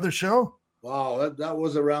other show. Wow, that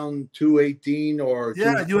was around 218 or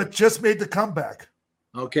yeah. You had just made the comeback.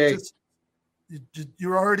 Okay, you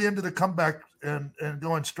were already into the comeback and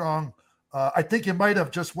going strong. I think you might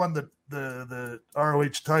have just won the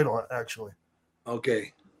ROH title actually.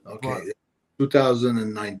 Okay.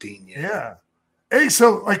 2019. Yeah. Hey,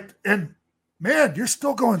 so and man, you're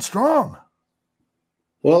still going strong.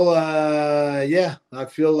 Well, yeah, I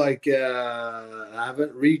feel like I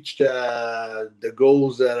haven't reached the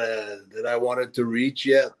goals that I wanted to reach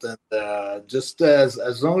yet, and just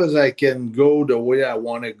as long as I can go the way I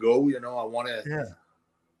want to go, I want to.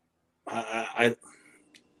 Yeah.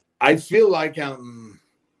 I feel like I'm,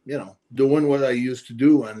 doing what I used to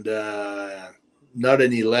do, and not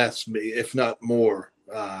any less, if not more.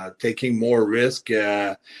 Taking more risk,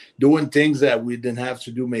 doing things that we didn't have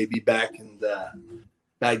to do maybe back then.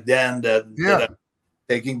 That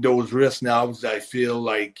taking those risks now, because I feel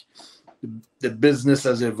like the business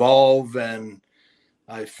has evolved, and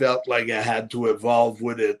I felt like I had to evolve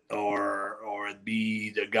with it, or it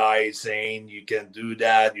be the guy saying you can do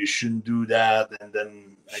that, you shouldn't do that, and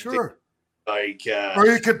then sure. I think, or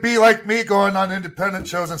you could be like me, going on independent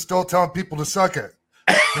shows and still telling people to suck it.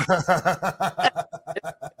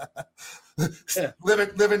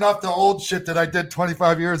 living off the old shit that I did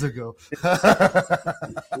 25 years ago.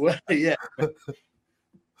 Well, yeah.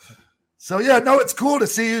 So yeah, no, it's cool to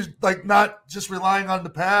see you not just relying on the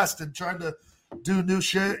past and trying to do new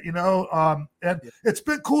shit, and it's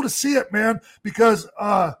been cool to see it, man, because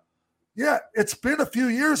it's been a few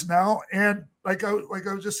years now, and like I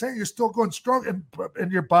was just saying, you're still going strong,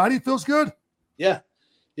 and your body feels good. Yeah,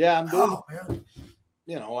 I'm doing. Oh, man.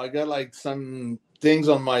 I got some things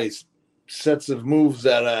on my sets of moves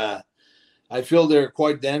that I feel they're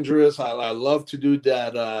quite dangerous. I love to do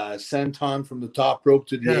that senton from the top rope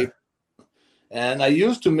to the apron. And I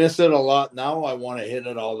used to miss it a lot. Now I want to hit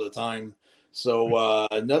it all the time. So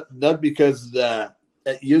not because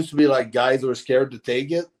it used to be like guys were scared to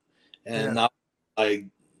take it, and now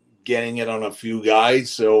getting it on a few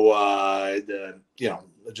guys. So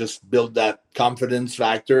just build that confidence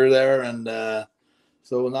factor there, and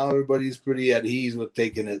so now everybody's pretty at ease with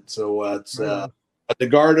taking it. So it's at the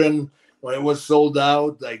Garden when it was sold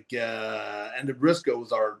out, and the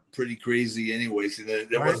Briscoes are pretty crazy anyway. So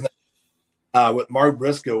there wasn't. With Mark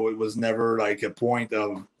Briscoe, it was never like a point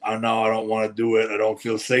of, I don't want to do it. I don't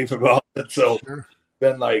feel safe about it. So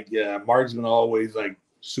been Mark's been always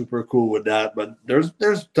super cool with that. But there's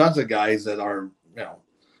tons of guys that are,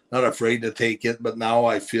 not afraid to take it. But now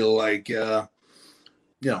I feel like,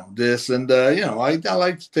 this and, I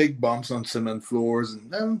like to take bumps on cement floors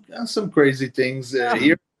and some crazy things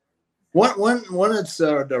here. When it's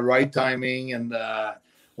the right timing and,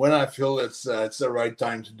 when I feel it's the right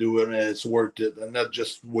time to do it and it's worth it, and not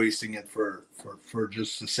just wasting it for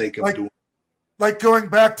just the sake of doing it. Like going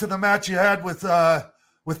back to the match you had with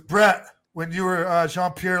Brett when you were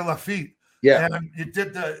Jean-Pierre Lafitte. Yeah. And you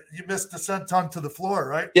missed the senton to the floor,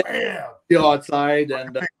 right? Yeah. Bam! Still outside,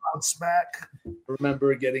 and big loud smack.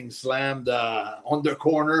 remember getting slammed on the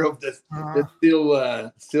corner of the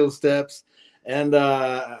steel steps. And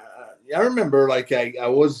I remember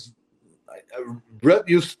Brett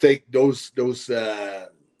used to take those the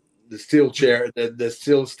steel chair, the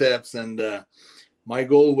steel steps, and my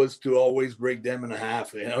goal was to always break them in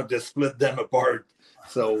half, to split them apart.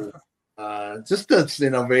 So just that's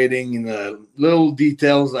innovating in the little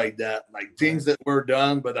details like that, like things that were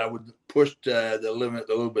done, but I would push the limit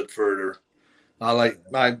a little bit further. I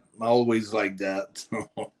always like that.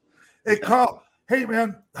 Hey, Carl. Hey,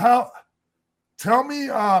 man. Tell me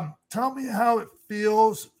how it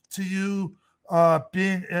feels to you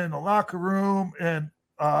being in a locker room and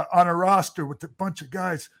on a roster with a bunch of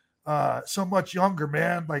guys so much younger,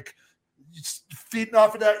 man. Like, feeding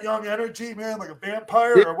off of that young energy, man, like a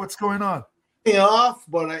vampire, or what's going on? Off,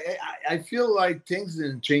 but I feel like things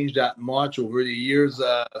didn't change that much over the years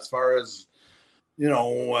as far as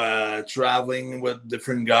traveling with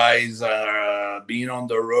different guys, being on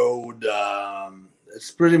the road.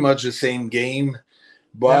 It's pretty much the same game,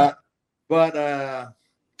 but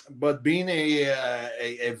being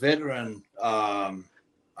a veteran, I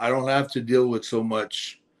don't have to deal with so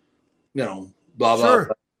much, blah blah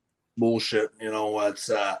bullshit. It's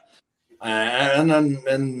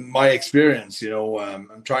and my experience,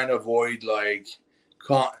 I'm trying to avoid like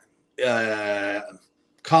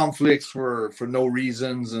conflicts for no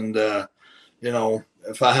reasons, and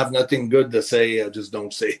if I have nothing good to say, I just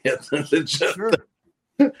don't say it.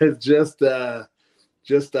 It's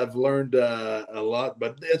just I've learned a lot,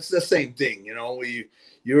 but it's the same thing.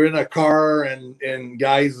 You're in a car and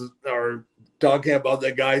guys are talking about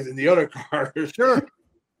the guys in the other car. Sure.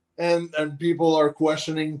 And people are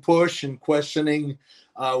questioning push and questioning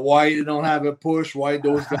why you don't have a push, why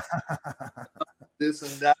those guys this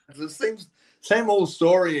and that. It's the same old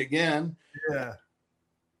story again. Yeah.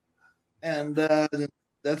 And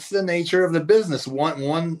that's the nature of the business.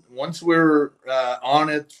 Once we're on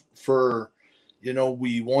it for,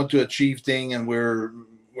 we want to achieve thing, and we're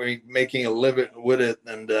making a living with it,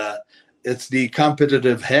 and it's the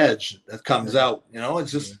competitive edge that comes out.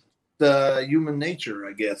 It's just the human nature,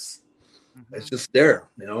 I guess. Mm-hmm. It's just there.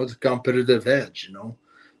 It's a competitive edge.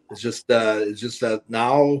 It's just that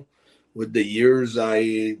now with the years,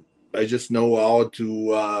 I just know how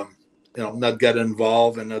to not get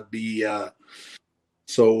involved and not be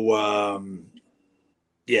so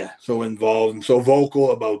involved and so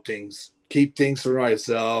vocal about things. Keep things for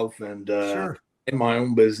myself and in my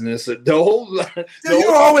own business.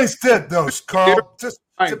 You always did those, Carl. Just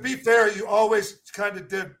to be fair, you always kind of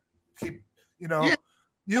did keep. You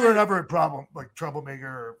were never a problem, like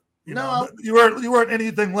troublemaker. You weren't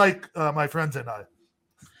anything like my friends and I.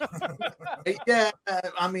 Yeah,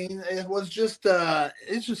 I mean, it was just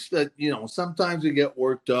it's just that sometimes you get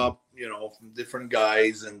worked up from different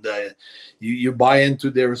guys, and you buy into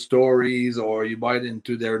their stories or you buy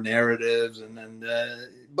into their narratives, and then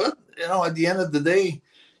but at the end of the day,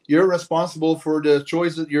 you're responsible for the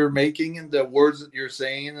choice that you're making and the words that you're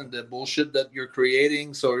saying and the bullshit that you're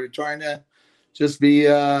creating. So you're trying to just be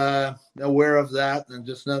aware of that and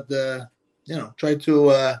just not try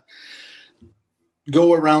to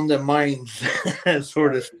go around the minds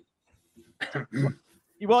sort of.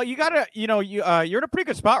 Well, you gotta, you're in a pretty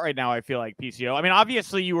good spot right now. I feel like PCO. I mean,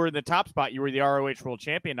 obviously you were in the top spot. You were the ROH World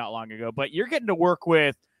Champion not long ago, but you're getting to work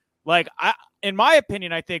with, in my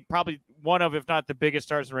opinion, I think probably one of, if not the biggest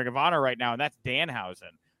stars in Ring of Honor right now, and that's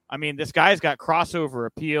Danhausen. I mean, this guy's got crossover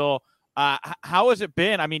appeal. How has it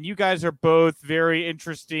been? I mean, you guys are both very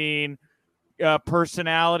interesting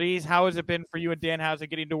personalities. How has it been for you and Danhausen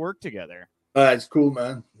getting to work together? It's cool,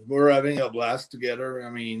 man. We're having a blast together. I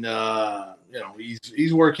mean,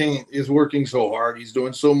 he's working so hard. He's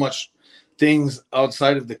doing so much things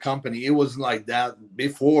outside of the company. It wasn't like that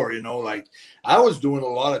before, I was doing a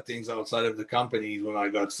lot of things outside of the company when I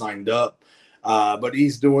got signed up. But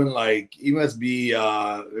he's doing he must be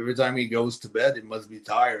every time he goes to bed, he must be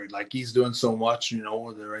tired. Like he's doing so much,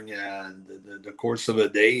 during the course of a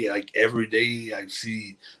day. Like every day I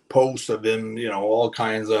see posts of him, all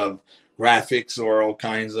kinds of graphics or all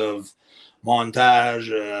kinds of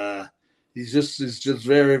montage. He's just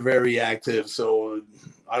very, very active. So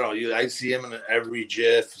I don't know. I see him in every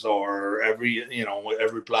GIF or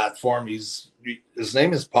every platform. His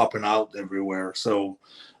name is popping out everywhere. So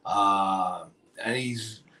and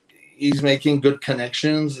he's making good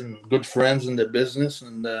connections and good friends in the business,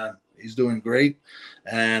 and he's doing great.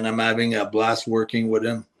 And I'm having a blast working with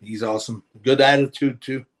him. He's awesome. Good attitude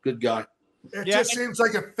too. Good guy. It just seems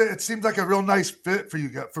like a fit. It seems like a real nice fit for you,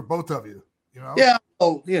 for both of you. You know? Yeah.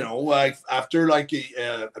 Well, like after like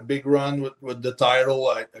a big run with the title,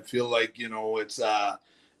 I feel like it's a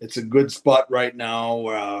good spot right now.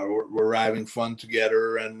 We're having fun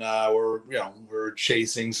together, and we're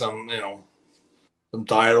chasing some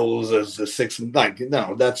titles as the six. Like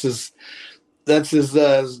that's his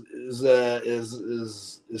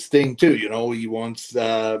thing too. He wants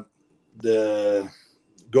the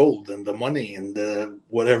gold and the money and the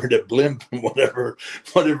whatever, the blimp and whatever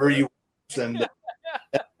he wants. And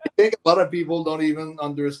I think a lot of people don't even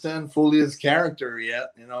understand fully his character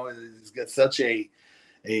yet. He's got such a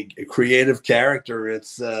creative character.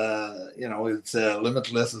 It's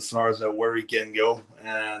limitless as far as where he can go.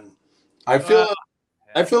 And I feel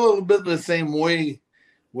a little bit the same way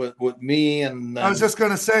with me. And I was just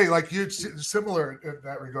gonna say, like, you're similar in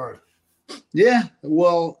that regard. Yeah,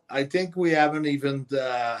 well, I think we haven't even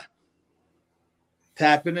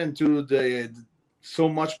tapping into so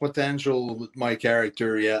much potential with my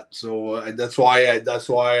character yet. So that's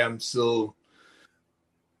why I'm still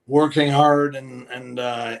working hard, and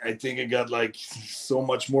I think I got like so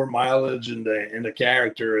much more mileage in the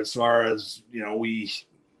character, as far as we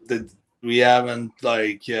haven't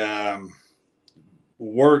like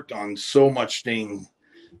worked on so much things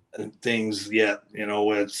yet.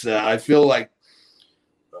 It's I feel like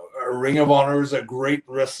Ring of Honor is a great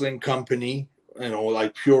wrestling company,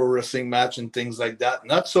 like pure wrestling match and things like that.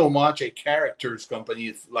 Not so much a characters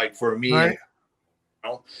company, like for me. Right.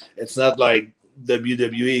 It's not like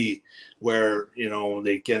WWE where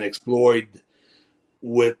they can exploit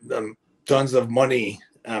with tons of money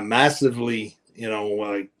massively,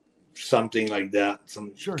 like something like that.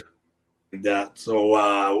 Sure. Like that.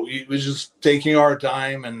 So we was just taking our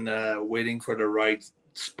time and waiting for the right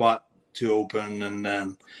spot to open, and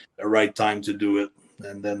then the right time to do it,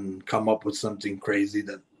 and then come up with something crazy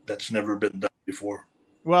that's never been done before.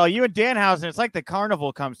 Well, you and Danhausen, it's like the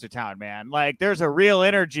carnival comes to town, man. Like there's a real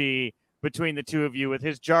energy between the two of you with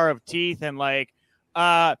his jar of teeth and like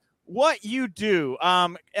what you do. I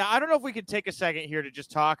don't know if we could take a second here to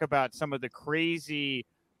just talk about some of the crazy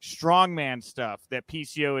strongman stuff that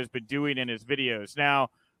PCO has been doing in his videos. Now,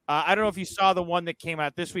 I don't know if you saw the one that came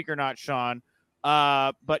out this week or not, Sean,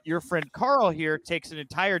 but your friend Carl here takes an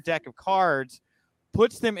entire deck of cards,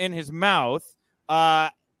 puts them in his mouth,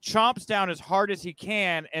 chomps down as hard as he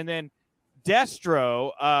can, and then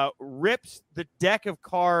Destro rips the deck of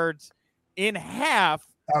cards in half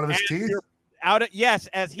out of his teeth. Yes,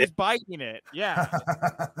 as he's biting it. Yeah.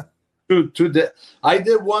 I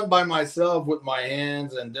did one by myself with my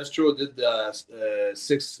hands, and Destro did the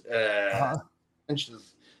 6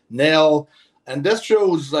 inches nail. And Destro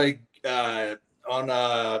was like on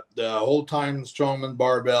the whole time strongman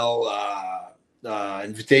barbell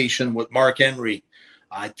invitation with Mark Henry.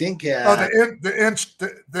 I think. The inch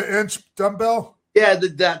dumbbell. Yeah,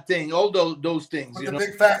 that thing. All those things. With the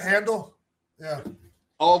big fat handle. Yeah.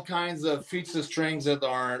 All kinds of feats of strength that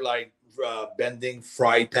are like bending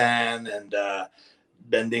fry pan and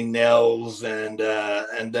bending nails, and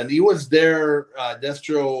then he was there.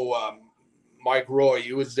 Destro, Mike Roy,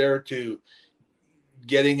 he was there to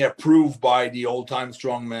getting approved by the Old Time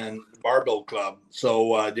Strongman Barbell Club.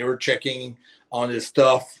 So they were checking on his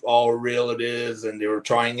stuff, how real it is, and they were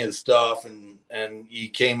trying his stuff, and he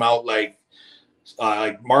came out like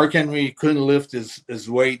Mark Henry couldn't lift his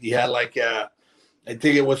weight. He had like I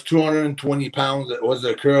think it was 220 pounds. It was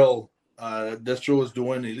a curl. Destro was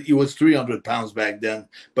doing. He was 300 pounds back then,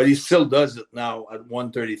 but he still does it now at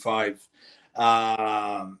 135.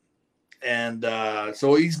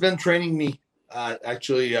 So he's been training me.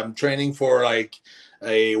 Actually, I'm training for like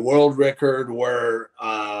a world record where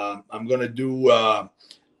I'm gonna do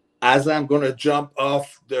as I'm gonna jump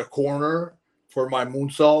off the corner for my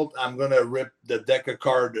moonsault. I'm gonna rip the deck of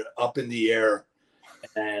card up in the air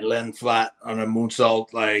and land flat on a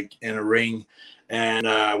moonsault, like in a ring. And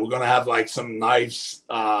we're gonna have like some knives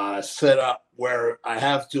set up where I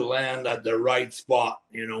have to land at the right spot.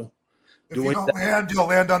 If you don't land, you'll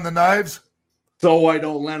land on the knives. So I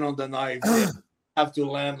don't land on the knives. I have to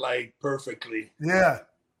land like perfectly. Yeah.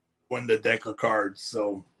 When the deck of cards.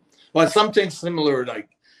 So, but something similar, like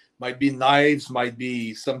might be knives, might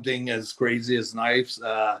be something as crazy as knives.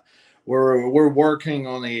 We're working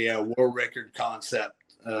on a world record concept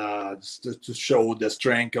to show the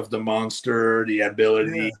strength of the monster, the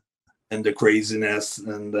ability, and the craziness,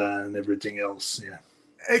 and everything else. Yeah.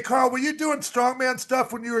 Hey, Carl, were you doing strongman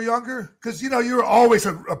stuff when you were younger? Because, you were always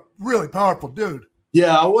a really powerful dude.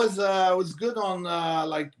 Yeah, I was good on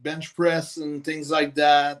like bench press and things like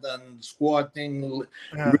that, and squatting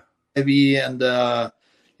heavy, and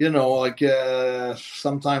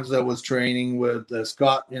sometimes I was training with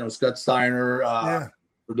Scott Steiner.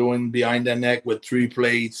 We're doing behind the neck with 3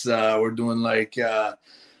 plates. We're doing like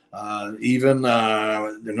even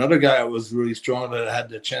another guy that was really strong that I had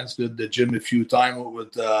the chance to the gym a few times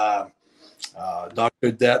with Dr.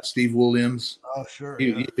 Depp, Steve Williams. Oh, sure.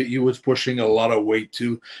 He was pushing a lot of weight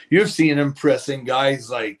too. You've seen him pressing guys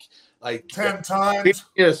like 10 times.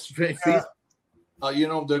 Yes, the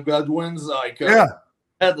Godwins,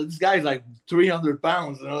 this guy's like 300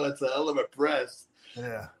 pounds. That's a hell of a press.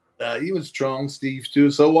 Yeah. He was strong, Steve,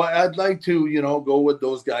 too. So I'd like to, go with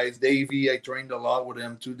those guys. Davey, I trained a lot with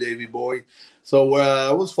him too, Davey boy. So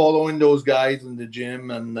I was following those guys in the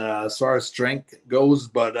gym, and as far as strength goes,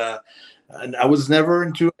 but and I was never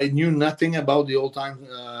into. I knew nothing about the old time,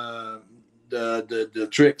 the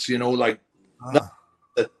tricks,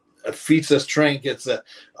 feats of strength. It's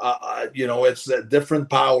it's a different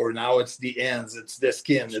power. Now it's the ends, it's the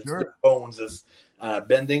skin, it's the bones, it's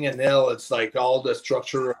bending a nail. It's like all the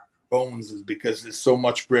structure of bones is because there's so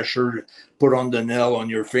much pressure put on the nail on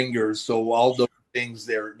your fingers. So all those things,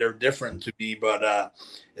 they're different to me, but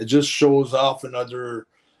it just shows off another,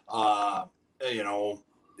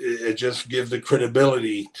 it just gives the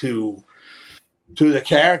credibility to the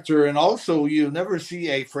character. And also you never see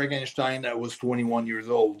a Frankenstein that was 21 years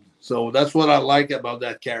old. So that's what I like about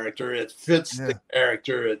that character. It fits the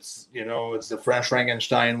character. It's, it's the French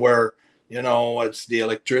Frankenstein where, it's the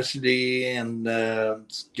electricity and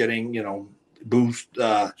it's getting, boost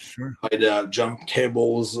by the jump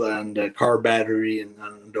cables and the car battery and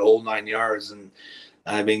the whole 9 yards, and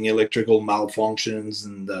having electrical malfunctions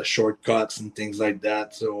and shortcuts and things like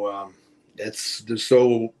that. So there's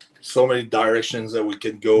so many directions that we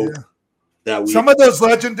could go. Yeah. Some of those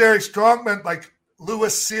legendary strongmen, like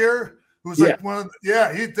Louis Cyr, who's like one of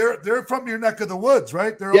they're from your neck of the woods,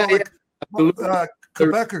 right? They're all like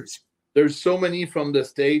Quebecers. There's so many from the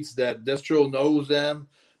States that Destro knows them,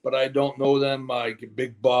 but I don't know them, like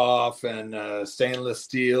Big Buff and Stainless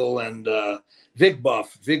Steel and Vic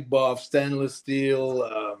Buff, Stainless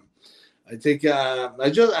Steel. I think I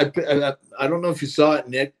don't know if you saw it,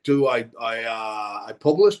 Nick, too. I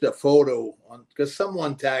published a photo because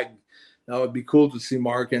someone tagged. Now it'd be cool to see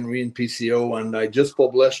Mark Henry and PCO, and I just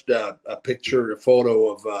published a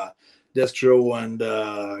photo of Destro and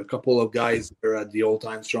a couple of guys there at the Old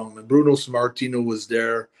Time Strongman. Bruno Sammartino was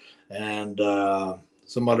there, and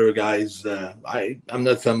some other guys I'm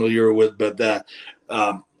not familiar with, but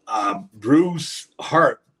Bruce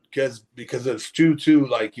Hart, because of Stu too.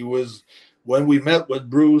 Like he was when we met with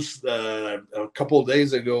Bruce a couple of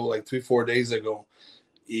days ago, like 3-4 days ago.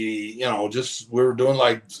 He, we were doing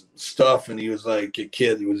like stuff, and he was like a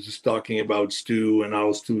kid. He was just talking about Stu and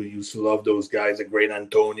how Stu used to love those guys, like Great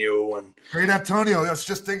Antonio. I was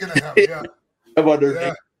just thinking of him. Yeah, of other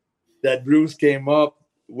things that Bruce came up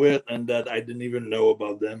with, and that I didn't even know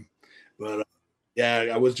about them. But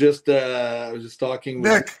I was just talking.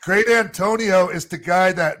 Nick, Great Antonio is the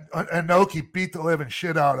guy that Inoki beat the living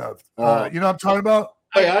shit out of. You know what I'm talking about?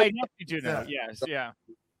 I definitely do know. Yes,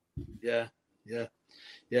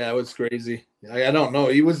 yeah, it was crazy. I don't know.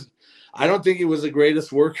 I don't think he was the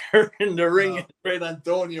greatest worker in the ring. Great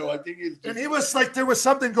Antonio. I think and he was like, there was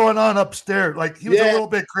something going on upstairs. Like he was a little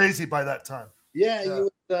bit crazy by that time. Yeah, he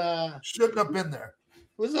was, shouldn't have been there.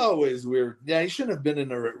 It was always weird. Yeah, he shouldn't have been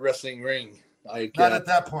in a wrestling ring. Not at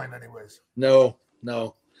that point, anyways. No.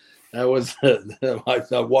 That was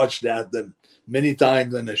I watched that many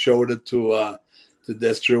times, and I showed it to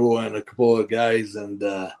Destro and a couple of guys, and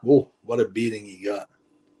what a beating he got.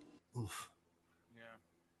 Oof.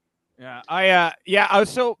 Yeah. I was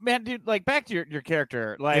so, man, dude, like back to your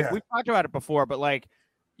character. Like we've talked about it before, but like,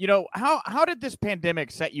 how did this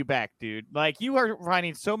pandemic set you back, dude? Like you are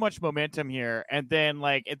finding so much momentum here, and then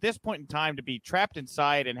like at this point in time to be trapped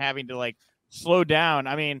inside and having to like slow down.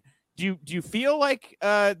 I mean, do you feel like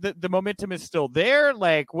the momentum is still there?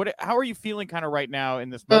 Like how are you feeling kind of right now in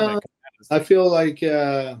this moment? I feel like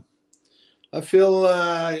I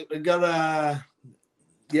gotta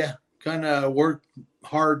kind of work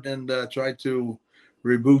hard and try to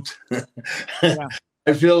reboot.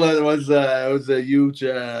 I feel that it was a huge.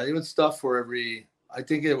 It was tough for I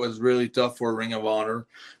think it was really tough for Ring of Honor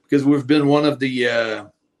because we've been one of the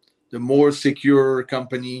more secure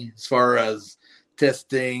company as far as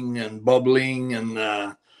testing and bubbling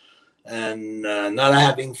and not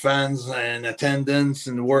having fans and attendance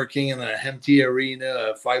and working in an empty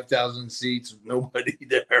arena, 5,000 seats, nobody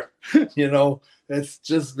there. It's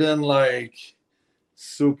just been like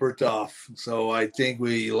super tough. So I think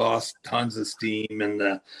we lost tons of steam,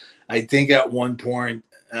 and I think at one point,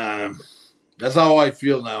 that's how I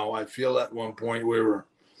feel now. I feel at one point we're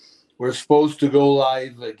supposed to go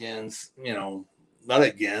live against, not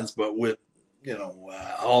against, but with,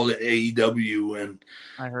 all the AEW, and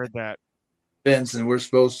I heard that. Vince, and we're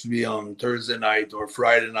supposed to be on Thursday night or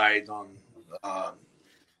Friday night on.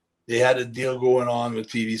 They had a deal going on with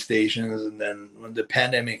TV stations, and then when the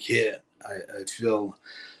pandemic hit, I feel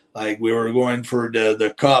like we were going for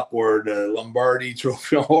the cup or the Lombardi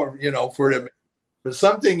Trophy, or for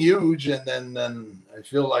something huge, and then I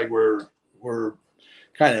feel like we're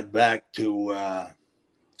kind of back to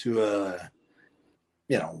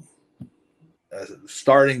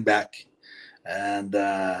starting back, and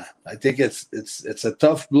I think it's a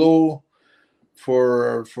tough blow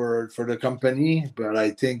for the company, but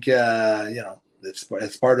I think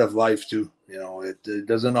it's part of life too. It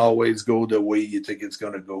doesn't always go the way you think it's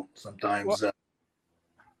going to go. Sometimes.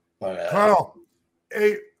 Carl,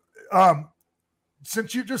 hey,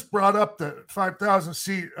 since you just brought up the 5,000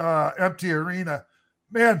 seat empty arena,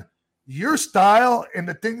 man, your style and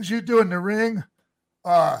the things you do in the ring,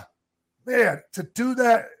 man, to do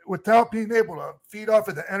that without being able to feed off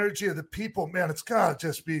of the energy of the people, man, it's gotta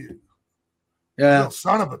just be real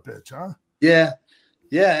son of a bitch, huh? Yeah,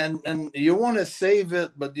 and you want to save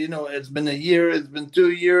it, but it's been a year, it's been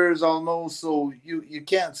 2 years almost, so you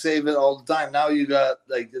can't save it all the time. Now you got,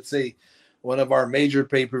 like, let's say one of our major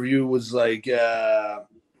pay-per-view was like the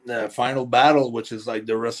Final Battle, which is like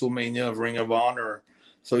the WrestleMania of Ring of Honor.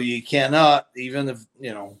 So you cannot, even if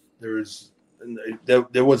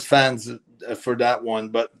there was fans for that one,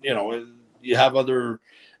 but you have other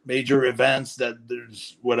major events that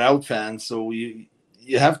there's without fans, so you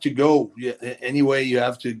have to go anyway. You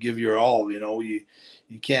have to give your all. You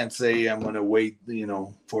can't say I'm going to wait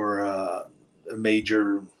for a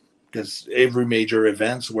major, because every major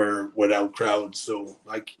events were without crowds. So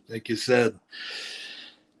like you said,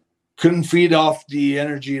 couldn't feed off the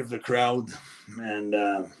energy of the crowd, and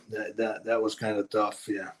that was kind of tough.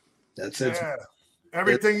 Yeah, that's it. Yeah.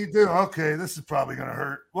 Everything you do, okay, this is probably going to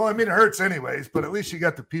hurt. Well, I mean, it hurts anyways, but at least you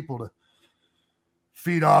got the people to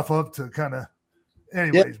feed off of to kind of,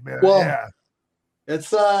 anyways, man. Well, yeah.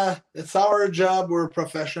 It's our job. We're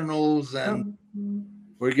professionals, and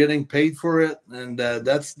we're getting paid for it. And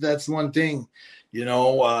that's one thing,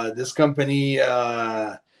 this company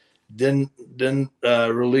didn't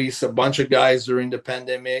release a bunch of guys during the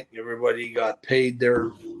pandemic. Everybody got paid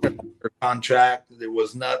their contract. There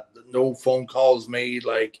was no phone calls made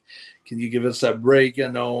like, can you give us a break,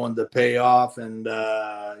 and the payoff, and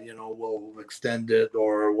we'll extend it,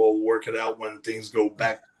 or we'll work it out when things go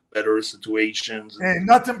back to better situations. Hey,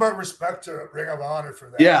 nothing but respect to Ring of Honor for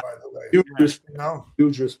that. Yeah, by the way,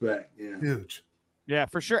 huge respect. Yeah, huge. Yeah,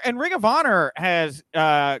 for sure. And Ring of Honor has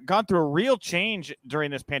gone through a real change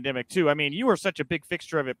during this pandemic too. I mean, you were such a big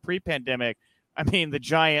fixture of it pre-pandemic. I mean, the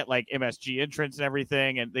giant like MSG entrance and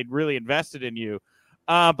everything, and they'd really invested in you.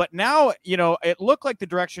 But now, it looked like the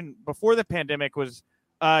direction before the pandemic was,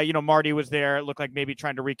 Marty was there. It looked like maybe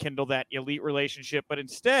trying to rekindle that elite relationship. But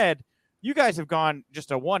instead, you guys have gone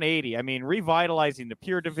just a 180. I mean, revitalizing the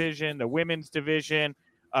Pure division, the women's division,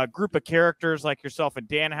 a group of characters like yourself and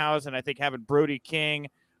Danhausen. I think having Brody King,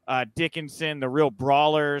 Dickinson, the real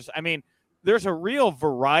brawlers. I mean, there's a real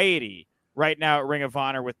variety right now at Ring of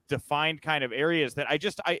Honor with defined kind of areas that I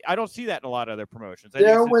don't see that in a lot of other promotions. We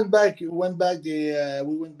went back to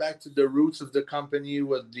the roots of the company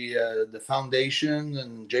with the foundation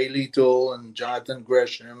and Jay Lethal and Jonathan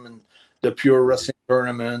Gresham and the Pure Wrestling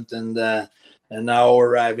Tournament, and now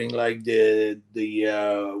we're having like the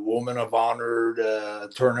Women of Honor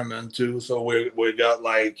tournament too. So we got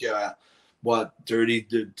like 30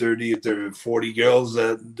 to 40 girls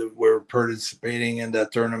that were participating in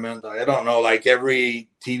that tournament. I don't know, like every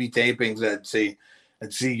TV tapings I'd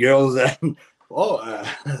see girls that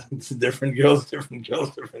it's different girls. It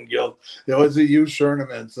was a huge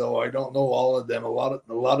tournament, so I don't know all of them. A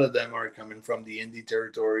lot of them are coming from the indie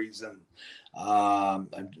territories, and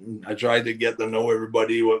I tried to get to know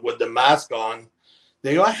everybody with the mask on.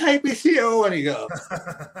 They go, "Hey, BCO," and he goes,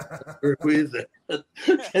 "Who is it?"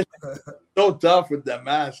 So tough with the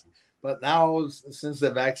mask. But now, since the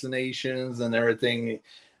vaccinations and everything,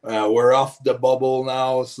 we're off the bubble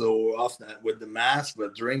now, so off that with the mask.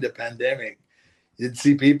 But during the pandemic, you'd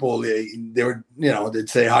see people, they were, they'd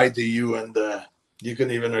say hi to you, and You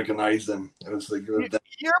couldn't even recognize them. It was like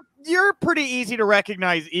you're pretty easy to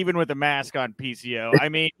recognize even with a mask on, PCO. I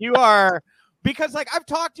mean, you are, because like I've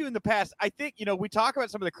talked to you in the past. I think we talk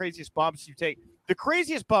about some of the craziest bumps you take. The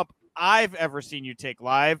craziest bump I've ever seen you take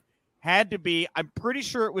live had to be, I'm pretty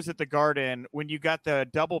sure it was at the Garden when you got the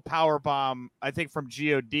double power bomb, I think from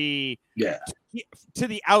God to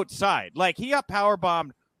the outside. Like he got power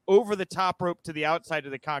bombed over the top rope to the outside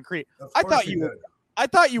of the concrete. I thought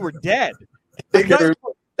you were dead. I think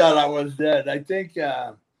everybody thought I was dead. I think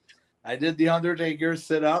I did the Undertaker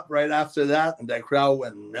sit up right after that, and that crowd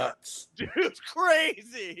went nuts. Dude, it's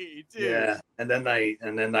crazy, dude. Yeah, and then I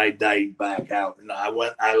died back out, and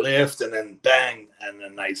I lift, and then bang, and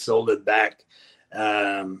then I sold it back.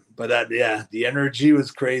 But the energy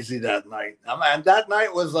was crazy that night. And that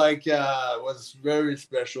night was like was very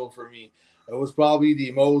special for me. It was probably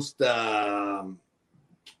the most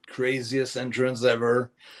craziest entrance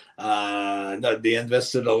ever. They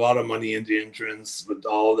invested a lot of money in the entrance with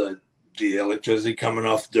all the electricity coming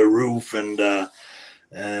off the roof and the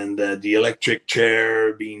electric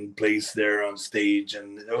chair being placed there on stage,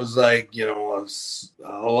 and it was like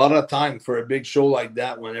a lot of time for a big show like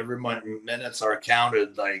that when every minutes are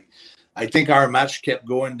counted. Like I think our match kept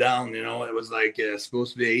going down. It was like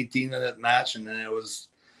supposed to be an 18-minute match, and then it was.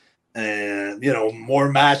 More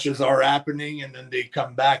matches are happening, and then they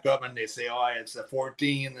come back up and they say, "Oh, it's a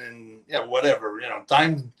 14," and whatever.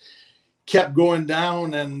 Time kept going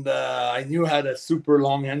down, and I knew I had a super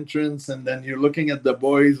long entrance. And then you're looking at the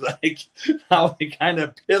boys like how they kind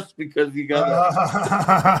of pissed because you got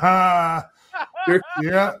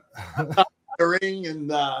the ring,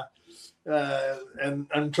 and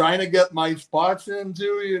I'm trying to get my spots in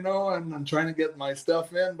too, and I'm trying to get my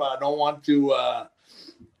stuff in, but I don't want to.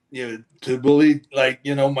 To believe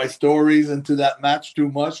my stories into that match too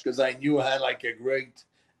much, because I knew I had like a great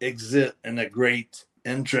exit and a great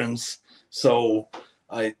entrance. So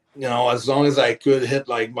I, as long as I could hit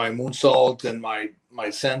like my moonsault and my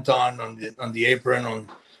senton on the apron on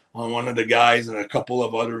one of the guys and a couple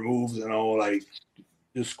of other moves, like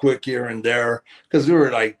just quick here and there, because we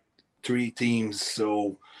were like 3 teams,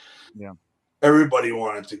 so everybody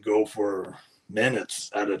wanted to go for minutes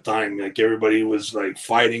at a time. Like everybody was like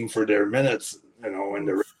fighting for their minutes, and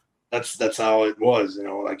that's how it was,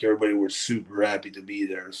 like everybody was super happy to be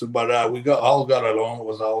there. So, but we all got along. It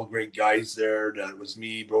was all great guys there. That was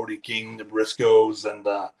me, Brody King, the Briscoes, and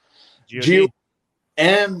Gio,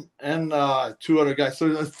 and 2 other guys. So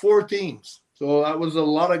there's 4 teams. So that was a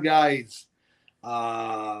lot of guys.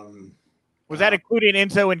 Was that including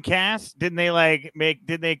Enzo and Cass? Did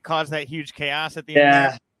they cause that huge chaos at the end?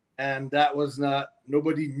 Yeah. And that was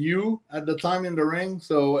nobody knew at the time in the ring.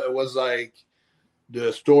 So it was like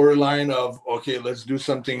the storyline of, okay, let's do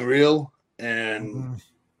something real. And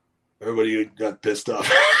everybody got pissed off.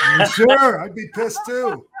 Sure, I'd be pissed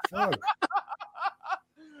too. Oh.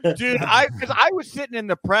 Dude, because I was sitting in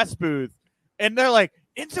the press booth and they're like,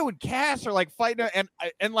 Enzo and Cass are like fighting.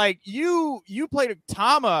 And like you played,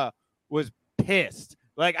 Tama was pissed.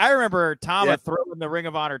 Like, I remember Tama throwing the Ring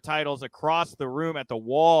of Honor titles across the room at the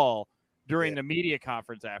wall during the media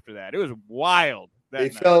conference after that. It was wild. They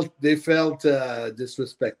felt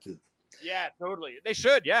disrespected. Yeah, totally. They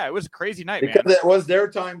should. Yeah, it was a crazy night, because it was their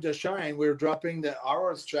time to shine. We were dropping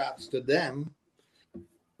our straps to them.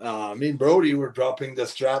 Me and Brody were dropping the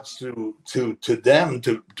straps to them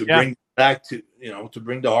to bring back to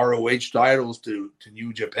bring the ROH titles to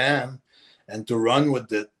New Japan and to run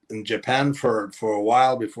with it in Japan for a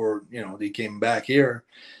while before they came back here.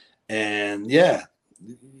 And they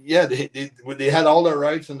had all the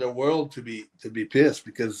rights in the world to be pissed,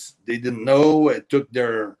 because they didn't know. It took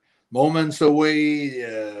their moments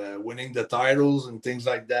away, winning the titles and things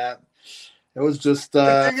like that. It was just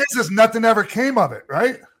the thing is nothing ever came of it,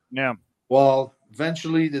 right? Yeah. Well,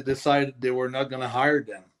 eventually they decided they were not going to hire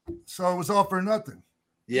them, so it was all for nothing.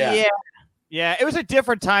 Yeah, it was a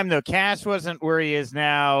different time, though. Cass wasn't where he is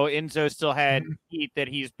now. Enzo still had heat that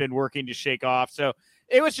he's been working to shake off. So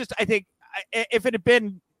it was just, I think, if it had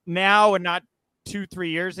been now and not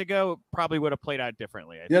 2-3 years ago, it probably would have played out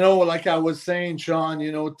differently. Like I was saying,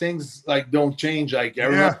 Sean, things like don't change. Like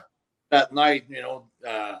that night,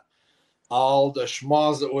 all the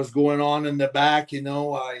schmoz that was going on in the back, it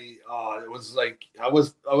was like I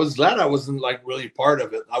was glad I wasn't like really part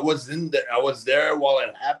of it. I was there while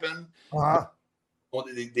it happened. Now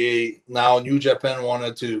New Japan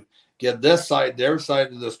wanted to get their side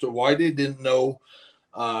of the story. Why they didn't know.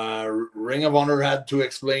 Ring of Honor had to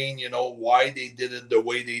explain, why they did it the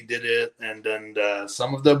way they did it, and then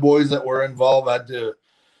some of the boys that were involved had to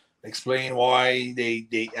explain why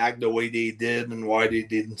they act the way they did and why they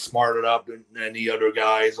didn't smart it up than any other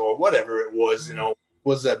guys or whatever it was.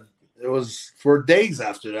 It was for days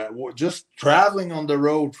after that. Just traveling on the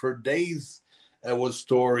road for days. It was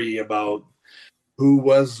story about who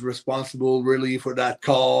was responsible really for that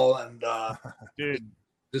call and Dude.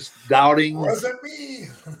 just doubting. Wasn't me.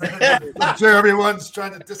 I'm sure everyone's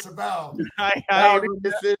trying to disavow. Doubting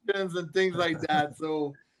decisions and things like that.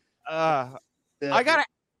 So I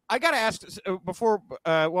gotta ask before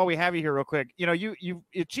while we have you here real quick. You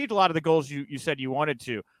achieved a lot of the goals you said you wanted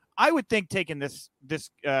to. I would think taking this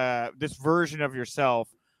version of yourself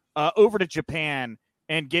over to Japan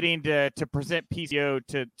and getting to present PCO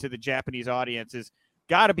to the Japanese audience is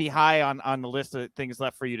got to be high on the list of things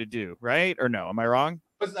left for you to do, right? Or no? Am I wrong?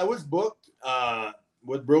 I was booked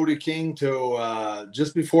with Brody King to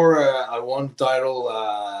just before I won the title,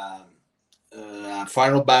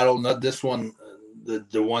 Final Battle, not this one,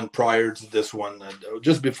 the one prior to this one,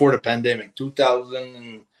 just before the pandemic,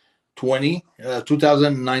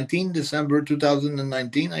 2019, December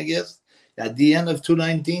 2019, I guess, at the end of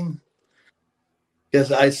 2019.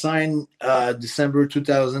 Because I signed December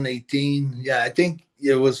 2018. Yeah, I think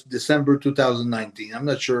it was December 2019. I'm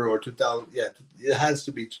not sure, or 2000. Yeah, it has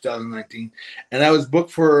to be 2019. And I was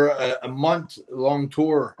booked for a month-long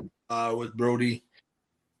tour with Brody.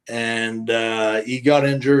 And he got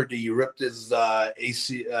injured. He ripped his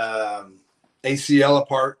ACL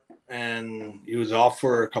apart, and he was off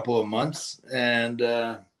for a couple of months. And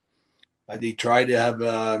they tried to have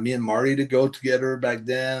me and Marty to go together back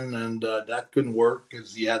then, and that couldn't work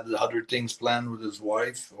because he had other things planned with his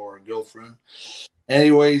wife or girlfriend.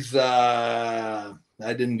 Anyways, I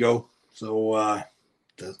didn't go. So,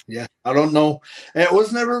 yeah, I don't know. It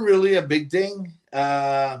was never really a big thing.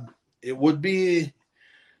 It would be,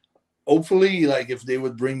 hopefully, like if they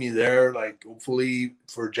would bring me there, like hopefully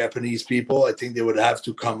for Japanese people, I think they would have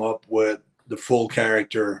to come up with the full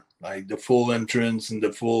character, like the full entrance and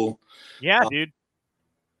the full... Yeah, dude.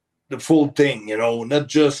 The full thing, not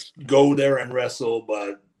just go there and wrestle,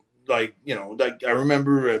 but like I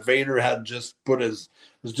remember Vader had just was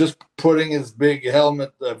putting his big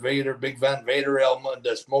helmet, Big Van Vader helmet.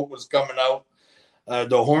 The smoke was coming out,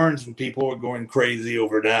 the horns, and people were going crazy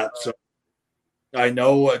over that. So I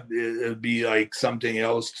know it'd be like something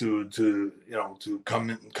else to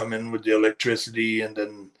come in with the electricity and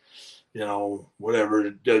then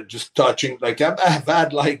whatever, just touching. Like I've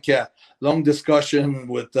had like long discussion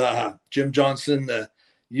with Jim Johnson.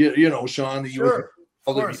 Sean, he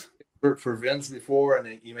was for Vince before,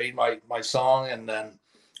 and he made my song, and then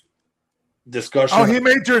discussion. Oh, he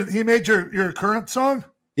made your current song?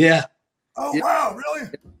 Yeah. Oh, yeah. Wow, really?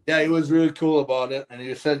 Yeah, he was really cool about it, and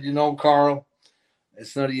he said, Carl,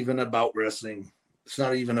 it's not even about wrestling. It's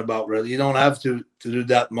not even about wrestling. You don't have to do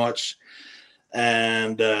that much.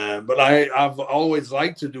 And but I've always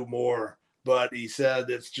liked to do more. But he said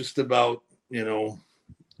it's just about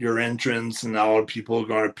your entrance and how people are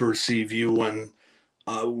going to perceive you and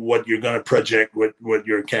what you're going to project with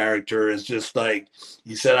your character. Is just like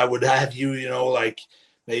he said, I would have you, like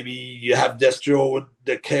maybe you have Destro with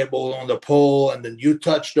the cable on the pole, and then you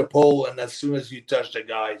touch the pole, and as soon as you touch the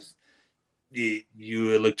guys, you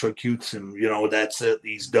electrocutes him. That's it.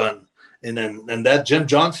 He's done. And that Jim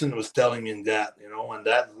Johnson was telling me that, and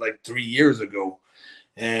that like 3 years ago.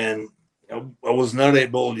 And I was not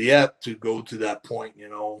able yet to go to that point,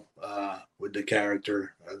 with the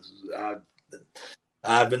character. I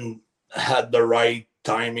haven't had the right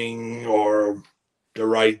timing or the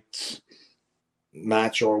right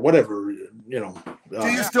match or whatever, Do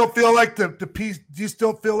you still feel like the piece? Do you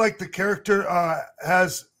still feel like the character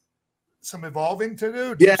has some evolving to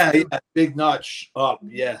do? Yeah, big notch up.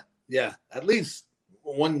 Yeah. Yeah, at least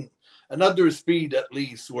another speed at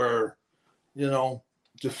least where, to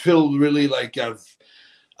feel really like I've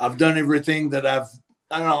done everything that I've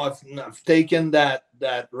taken that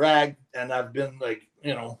rag and I've been like,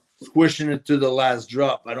 squishing it to the last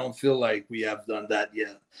drop. I don't feel like we have done that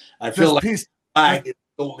yet. I feel like the rag is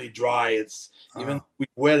totally dry. It's even we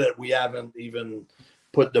wet it, we haven't even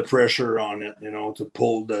put the pressure on it, to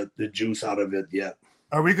pull the juice out of it yet.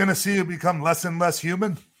 Are we going to see you become less and less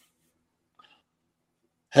human?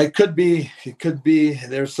 It could be.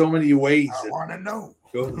 There's so many ways. I want to know.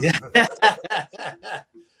 Yeah.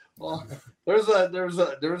 Well, there's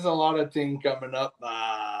a lot of things coming up.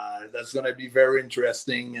 That's going to be very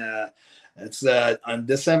interesting. It's on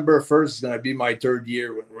December 1st. It's going to be my 3rd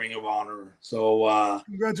year with Ring of Honor. So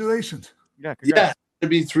congratulations. Yeah. Yeah. It'll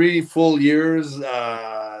be 3 full years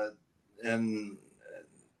and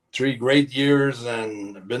 3 great years,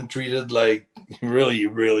 and been treated like really,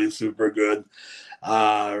 really super good.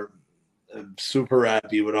 I'm super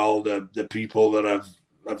happy with all the people that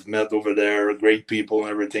I've met over there, great people and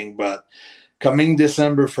everything. But coming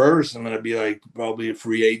December 1st, I'm going to be like probably a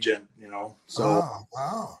free agent, So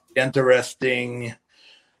wow. Interesting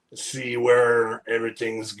to see where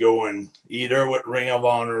everything's going, either with Ring of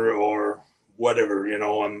Honor or whatever.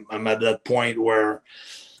 I'm at that point where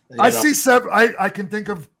I see several. I can think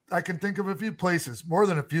of a few places, more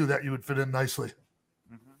than a few, that you would fit in nicely.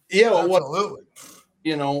 Yeah, absolutely.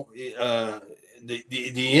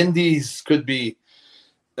 The Indies could be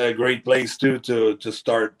a great place too to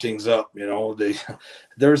start things up.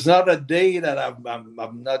 There's not a day that I'm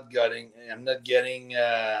not getting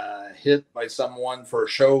hit by someone for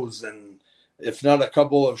shows, and if not a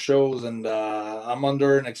couple of shows, and I'm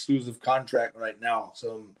under an exclusive contract right now,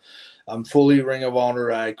 so I'm fully Ring of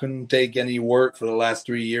Honor. I couldn't take any work for the last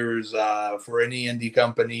 3 years for any indie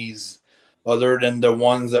companies other than the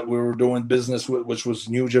ones that we were doing business with, which was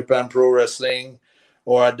New Japan Pro Wrestling,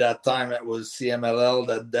 or at that time it was CMLL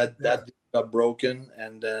that got broken,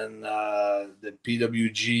 and then the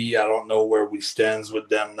PWG. I don't know where we stands with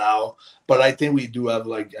them now, but I think we do have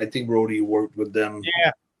I think Brody worked with them.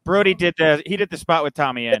 Yeah, Brody did the spot with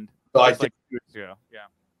Tommy End. So I think 2 weeks ago. Yeah,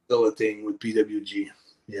 still a thing with PWG.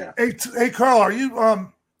 Yeah. Hey, Carl, are you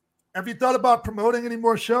have you thought about promoting any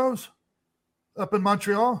more shows up in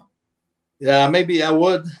Montreal? Yeah, maybe I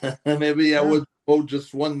would. Maybe I would vote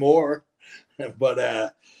just one more, but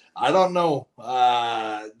I don't know.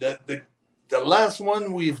 The last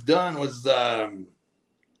one we've done was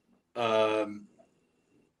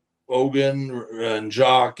Hogan and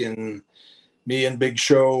Jock and me and Big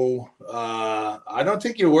Show. I don't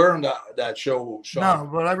think you were on that show, Sean. No,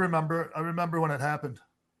 but I remember when it happened.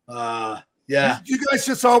 Yeah, you guys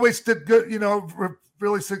just always did good. Were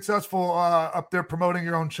really successful up there promoting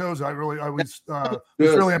your own shows. I was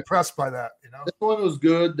really impressed by that. This one was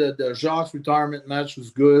good. The Jacques retirement match was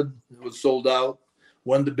good. It was sold out.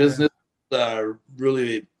 Won the business.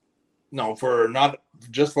 Really, for not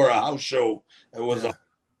just for a house show. It was.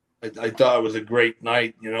 I thought it was a great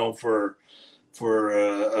night. For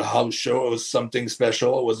a house show, it was something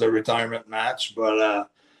special. It was a retirement match, but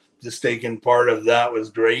just taking part of that was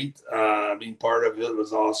great. Being part of it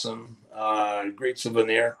was awesome. Great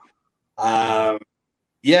souvenir.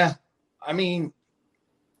 Yeah, I mean,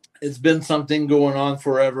 it's been something going on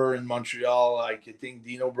forever in Montreal. I think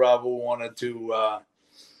Dino Bravo wanted to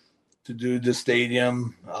do the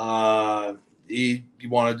stadium. He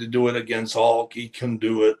wanted to do it against Hulk. He couldn't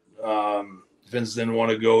do it. Vince didn't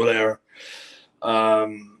want to go there.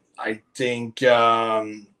 I think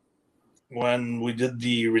when we did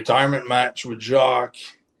the retirement match with Jacques,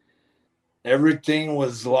 everything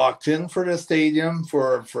was locked in for the stadium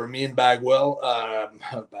for me and Bob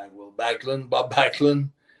Backlund.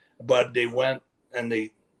 But they went and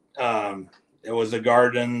it was a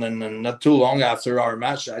garden, and then not too long after our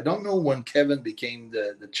match, I don't know when Kevin became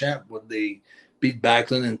the champ, when they beat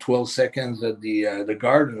Backlund in 12 seconds at the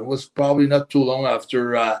garden. It was probably not too long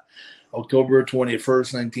after October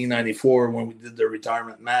 21st, 1994, when we did the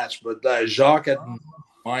retirement match. But Jacques had in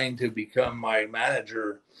mind to become my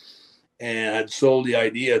manager, and had sold the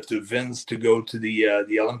idea to Vince to go to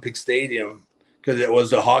the Olympic Stadium, because it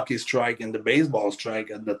was the hockey strike and the baseball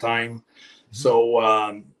strike at the time.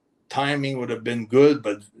 So timing would have been good,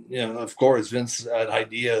 but of course, Vince had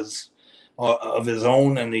ideas of his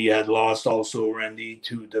own, and he had lost also Randy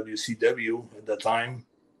to WCW at the time,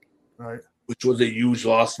 right? Which was a huge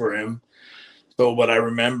loss for him. So, but I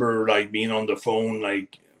remember being on the phone,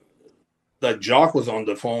 that Jacques was on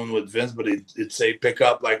the phone with Vince, but it'd say pick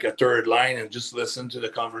up a third line and just listen to the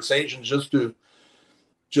conversation, just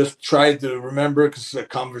try to remember, because the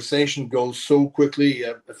conversation goes so quickly.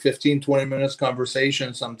 A 15-20 minutes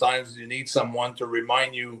conversation, sometimes you need someone to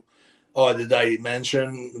remind you, oh, did I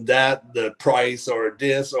mention that, the price, or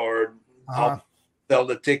this, or how sell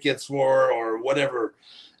the tickets for, or whatever.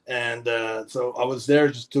 And so I was there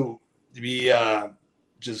just to be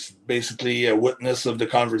just basically a witness of the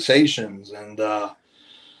conversations. And I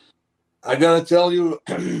gotta tell you,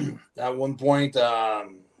 at one point,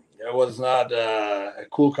 it was not a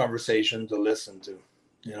cool conversation to listen to.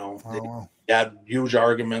 They had huge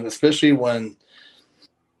argument, especially when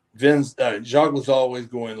Vince, Jacques was always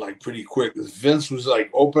going pretty quick. Vince was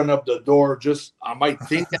open up the door. I might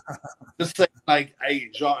think, just say hey,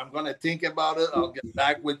 Jacques, I'm going to think about it. I'll get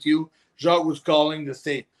back with you. Jacques was calling to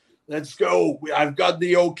say, let's go. I've got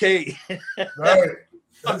the okay. Right.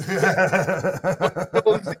 And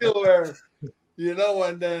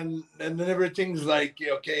then everything's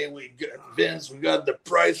okay, we got Vince, we got the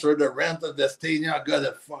price for the rent of the stadium. I got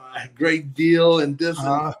a great deal, and this.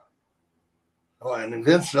 Oh, and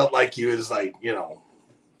Vince felt like he was like,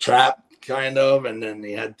 trapped kind of, and then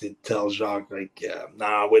he had to tell Jacques like, yeah,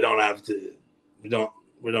 nah, we don't have to, we don't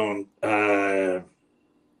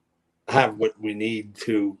have what we need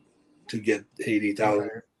to get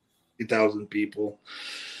 80,000 people.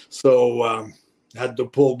 So had to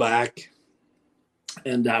pull back,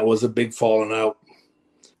 and that was a big falling out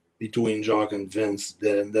between Jacques and Vince.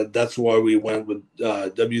 Then that's why we went with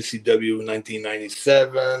WCW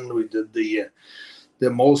 1997. We did the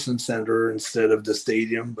Molson Center instead of the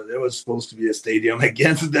stadium, but it was supposed to be a stadium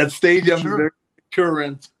against that stadium. Sure.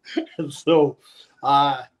 Current. So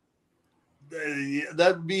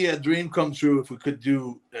that'd be a dream come true if we could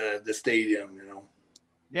do the stadium,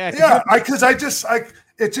 Yeah, because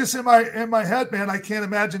it's just in my head, man. I can't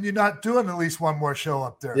imagine you not doing at least one more show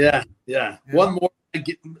up there. Yeah. One more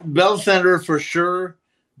Bell Center for sure,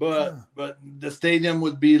 but the stadium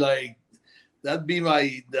would be like, that'd be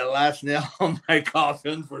the last nail on my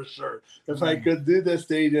coffin for sure. If I could do the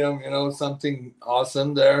stadium, something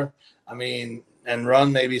awesome there. I mean, and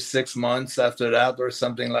run maybe 6 months after that or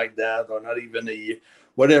something like that, or not even a year,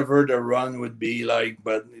 whatever the run would be like.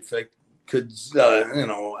 But if I could,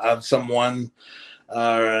 have someone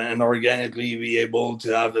and organically be able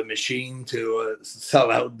to have a machine to sell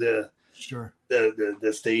out the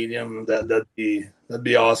stadium, that'd be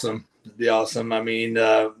awesome. It'd be awesome. I mean,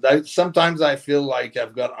 sometimes I feel like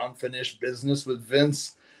I've got unfinished business with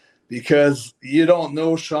Vince, because you don't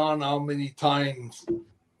know, Sean, how many times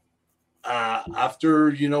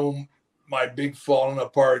after my big falling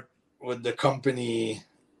apart with the company,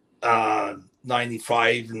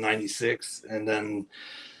 95 and 96, and then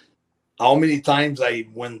how many times I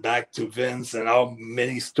went back to Vince, and how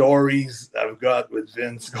many stories I've got with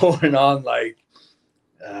Vince going on, like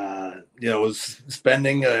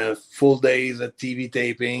spending full days at TV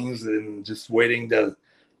tapings and just waiting to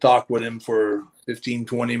talk with him for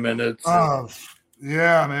 15-20 minutes. Oh,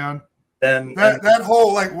 yeah, man. And that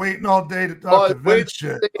whole like waiting all day to talk to Vince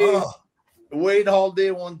shit. Wait all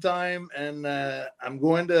day one time, and I'm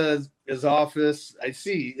going to his office. I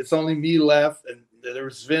see it's only me left, and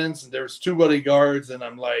there's Vince, and there's 2 bodyguards, and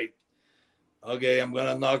I'm like, okay, I'm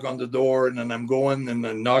gonna knock on the door, and then I'm going and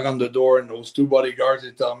then knock on the door, and those 2 bodyguards,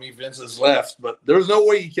 they tell me Vince has left, but there's no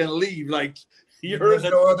way you can leave. Like, there's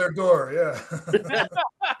no other door, yeah.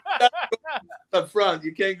 The front,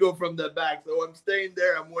 you can't go from the back. So I'm staying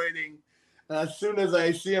there, I'm waiting. As soon as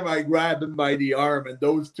I see him, I grab him by the arm, and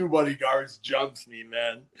those 2 bodyguards jumps me,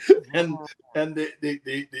 man. and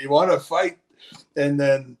they want to fight, and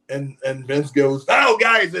then and Vince goes, "Oh,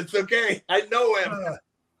 guys, it's okay. I know him."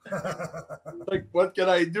 Like, what can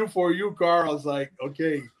I do for you, Carl? I was like,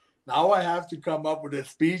 okay, now I have to come up with a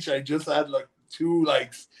speech. I just had like 2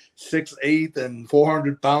 6'8" and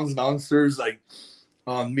 400 pounds monsters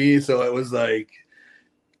on me, so it was like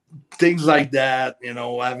things like that.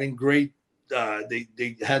 Having great.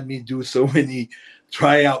 They had me do so many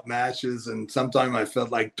tryout matches, and sometimes I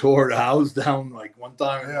felt like tore the house down. Like one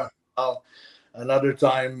time, another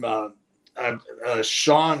time.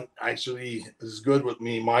 Sean actually is good with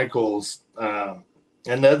me, Michaels, and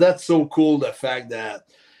that's so cool. The fact that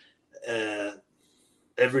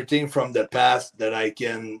everything from the past that I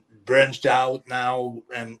can branch out now,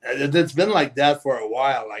 and it's been like that for a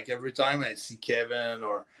while. Like every time I see Kevin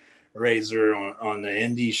or Razor on the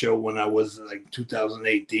indie show when I was like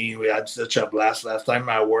 2018, we had such a blast. Last time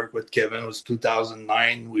I worked with Kevin was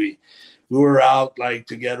 2009. We were out like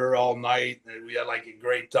together all night, and we had like a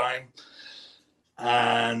great time.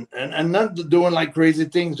 And not doing like crazy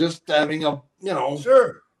things, just having a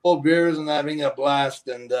full beers and having a blast,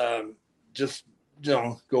 and just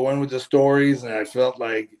going with the stories. And I felt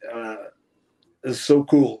like it's so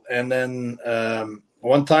cool. And then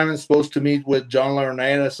one time I'm supposed to meet with John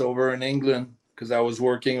Laurinaitis over in England because I was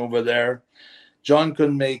working over there. John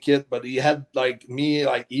couldn't make it, but he had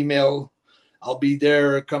email, "I'll be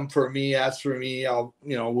there, come for me, ask for me,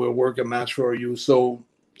 we'll work a match for you." So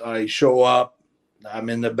I show up, I'm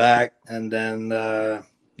in the back, and then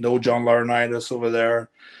no John Laurinaitis over there.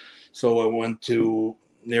 So I went to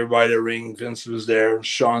nearby the ring. Vince was there,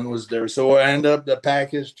 Sean was there. So I ended up the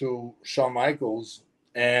package to Shawn Michaels,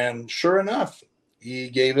 and sure enough, he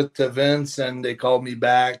gave it to Vince, and they called me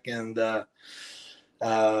back and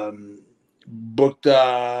booked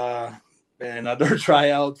another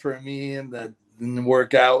tryout for me, and that didn't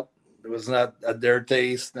work out. It was not at their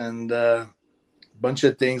taste, and a bunch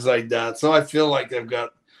of things like that. So I feel like I've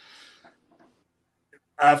got,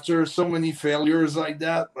 after so many failures like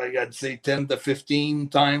that, like I'd say 10 to 15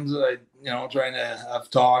 times, trying to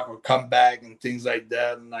have talk or come back and things like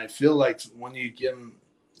that. And I feel like when you can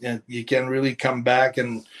really come back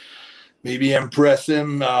and maybe impress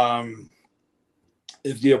him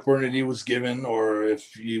if the opportunity was given, or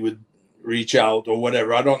if he would reach out or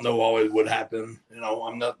whatever. I don't know how it would happen.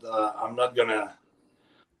 I'm not gonna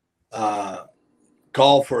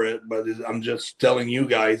call for it, but I'm just telling you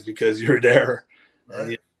guys because you're there, right.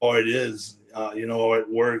 And you know how it is. You know how it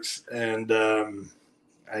works, and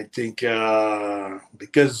I think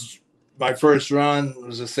because my first run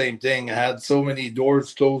was the same thing. I had so many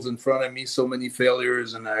doors closed in front of me, so many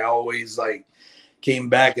failures, and I always came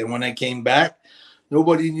back. And when I came back,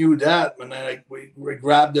 nobody knew that. When we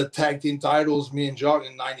grabbed the tag team titles, me and Jacques,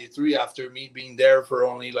 in '93, after me being there for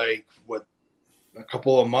only a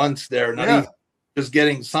couple of months there, not even just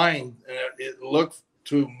getting signed. And it looked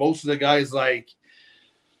to most of the guys like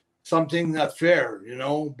something not fair,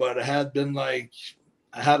 but it had been I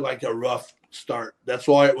had a rough start. That's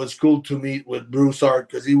why it was cool to meet with Bruce Hart,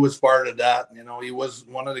 because he was part of that. He was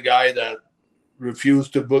one of the guys that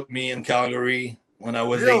refused to book me in Calgary when I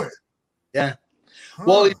was 8. Yeah. Huh.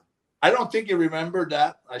 Well, I don't think he remembered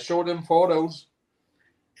that. I showed him photos,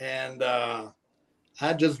 and I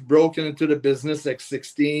had just broken into the business at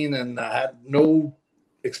 16, and I had no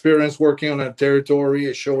experience working on a territory.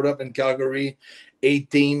 I showed up in Calgary,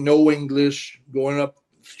 18, no English, going up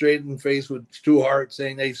straight in the face with Stu Hart,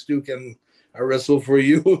 saying, "Hey, Stu, can I wrestle for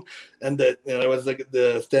you?" And that it was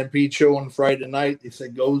the Stampede show on Friday night. He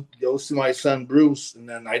said, "Go see my son Bruce." And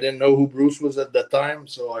then I didn't know who Bruce was at that time,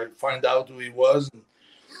 so I find out who he was.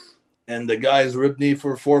 And the guys ripped me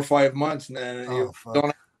for 4 or 5 months. And then you don't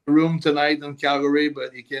have a room tonight in Calgary,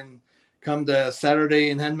 but you can come to Saturday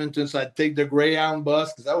in Edmonton. So I'd take the Greyhound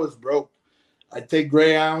bus because I was broke. I'd take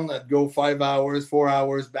Greyhound. I'd go 5 hours, 4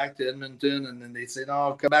 hours back to Edmonton. And then they say,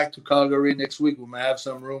 "No, come back to Calgary next week. We might have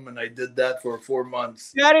some room." And I did that for 4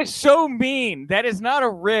 months. That is so mean. That is not a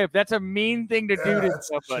rip. That's a mean thing to do to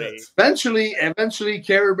somebody. Eventually,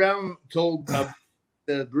 Kerry Brown told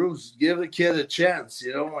Bruce, "Give the kid a chance,"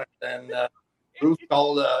 And Bruce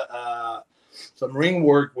called some ring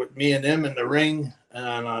work with me and him in the ring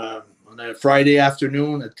on a Friday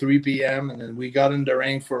afternoon at 3 p.m. And then we got in the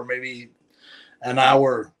ring for maybe an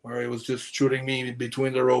hour, where he was just shooting me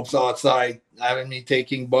between the ropes outside, having me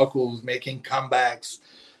taking buckles, making comebacks,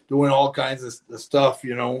 doing all kinds of stuff,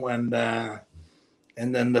 and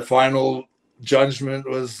then the final judgment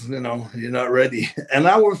was, you're not ready. And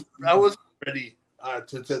I was ready.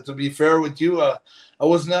 To be fair with you, I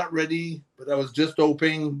was not ready, but I was just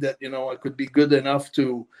hoping that, I could be good enough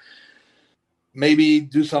to maybe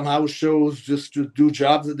do some house shows, just to do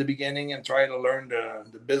jobs at the beginning and try to learn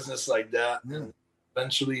the business like that. And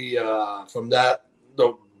eventually, from that,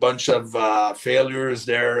 the bunch of failures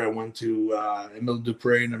there, I went to Emile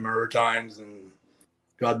Dupré in the Maritimes and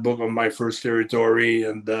got booked on my first territory,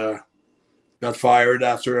 and got fired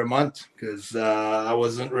after a month because I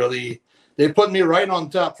wasn't really. They put me right on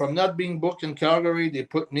top. From not being booked in Calgary, they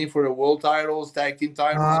put me for the world titles, tag team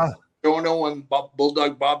titles, Jono and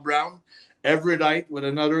Bulldog Bob Brown. Every night with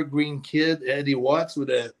another green kid, Eddie Watts, with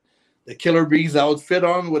the Killer Bees outfit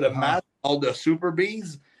on, with a mask, all the Super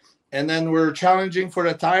Bees. And then we're challenging for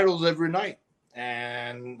the titles every night.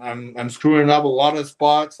 And I'm screwing up a lot of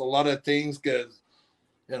spots, a lot of things, because,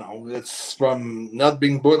 it's from not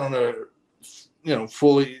being booked on a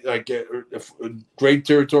fully a great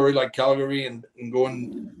territory like Calgary and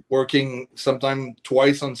going working sometime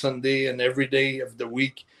twice on Sunday and every day of the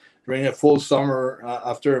week during a full summer.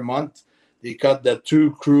 After a month, they cut that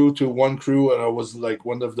 2 crew to 1 crew, and I was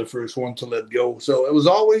one of the first one to let go. So it was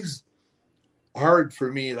always hard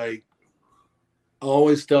for me,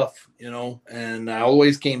 always tough, and I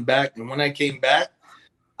always came back. And when I came back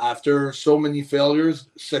after so many failures,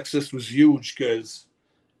 success was huge, because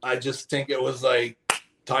I just think it was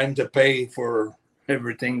time to pay for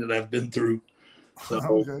everything that I've been through. So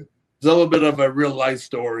it's a little bit of a real life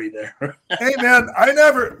story there. Hey man,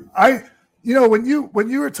 when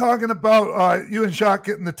you were talking about you and Jacques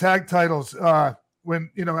getting the tag titles when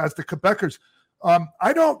as the Quebecers,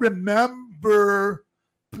 I don't remember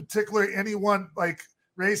particularly anyone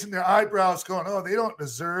raising their eyebrows going, "Oh, they don't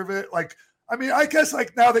deserve it." I guess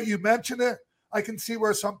now that you mention it, I can see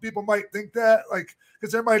where some people might think that,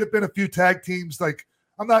 because there might have been a few tag teams.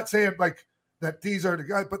 I'm not saying that these are the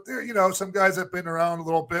guys, but there, some guys have been around a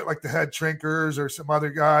little bit, like the Head Shrinkers or some other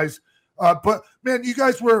guys. But man, you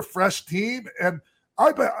guys were a fresh team, and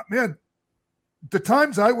I bet, man, the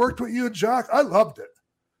times I worked with you and Jacques, I loved it.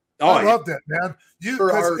 I loved it, man.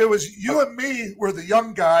 It was you and me were the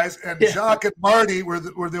young guys, and Jacques and Marty were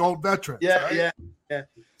the old veterans. Yeah.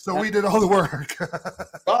 So we did all the work.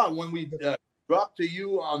 When we dropped to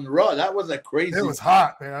you on Raw, that was a crazy. It was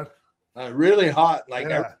hot, man. Really hot. I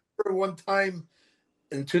remember one time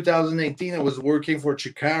in 2018, I was working for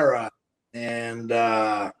Chikara, and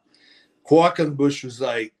Quackenbush was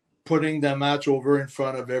like putting that match over in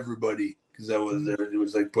front of everybody because I was there. It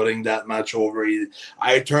was like putting that match over.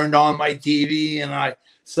 I turned on my TV and I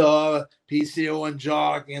saw PCO and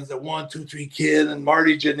Jock against the 1, 2, 3 Kid and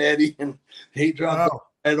Marty Jannetty, and he dropped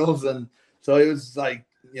the titles, and so it was like,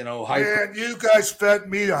 you know, man, you guys fed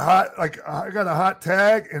me I got a hot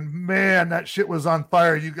tag, and man, that shit was on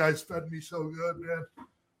fire. You guys fed me so good, man.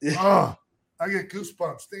 Yeah. Oh, I get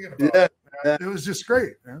goosebumps thinking about it. Yeah. It was just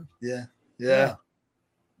great, man. Yeah.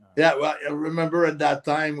 Well, I remember at that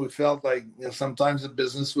time we felt like, you know, sometimes the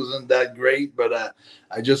business wasn't that great, but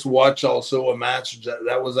I just watched also a match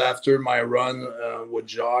that was after my run with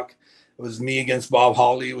Jock. It was me against Bob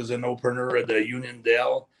Holly. It was an opener at the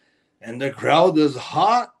Uniondale, and the crowd was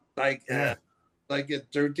hot, like a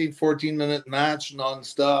 13, 14-minute match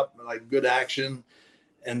nonstop, like good action.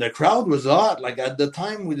 And the crowd was hot. Like at the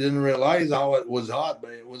time, we didn't realize how it was hot,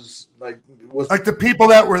 but it was like the people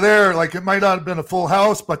that were there. Like it might not have been a full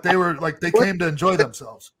house, but they were like they came to enjoy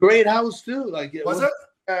themselves. Great house too. Like it was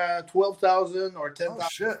 12,000 or 10,000. Oh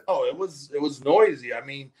shit! Oh, it was noisy. I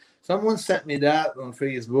mean, someone sent me that on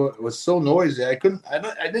Facebook. It was so noisy. I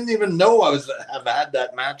didn't even know I have had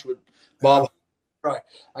that match with Bob. Right.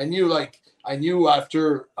 I knew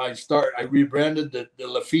after I rebranded the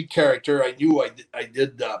Lafitte character. I knew I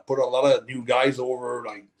did put a lot of new guys over,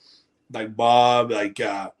 like Bob, like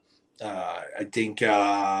I think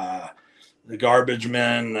the Garbage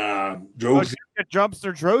Man, Drosy.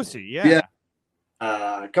 Jumpster Drosy, yeah.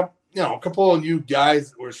 A couple of new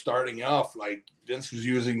guys were starting off. Like Vince was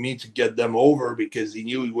using me to get them over because he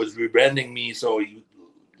knew he was rebranding me, so he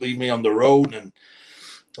leave me on the road and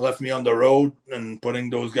left me on the road and putting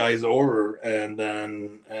those guys over, and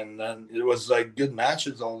then it was like good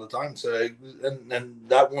matches all the time. So and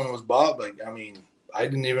that one was Bob. Like, I mean, I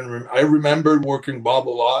didn't even I remembered working Bob a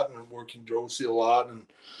lot and working Drosy a lot, and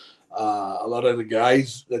a lot of the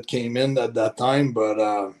guys that came in at that time,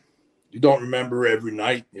 but you don't remember every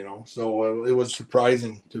night, you know. So it was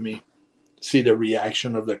surprising to me to see the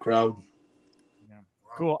reaction of the crowd.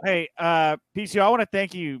 Cool. Hey, PCO, I want to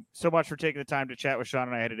thank you so much for taking the time to chat with Sean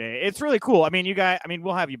and I today. It's really cool. I mean, you guys,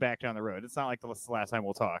 we'll have you back down the road. It's not like the last time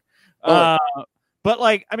we'll talk. But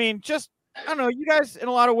like, I mean, just, I don't know, you guys in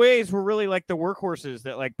a lot of ways were really like the workhorses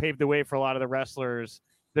that like paved the way for a lot of the wrestlers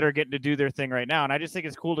that are getting to do their thing right now. And I just think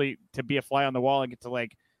it's cool to be a fly on the wall and get to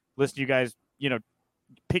like listen to you guys, you know,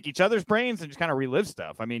 pick each other's brains and just kind of relive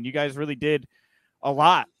stuff. I mean, you guys really did a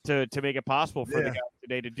lot to make it possible for the guys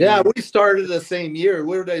today to do. Yeah, we started the same year.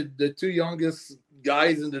 We were the two youngest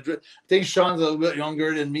guys in the. I think Sean's a little bit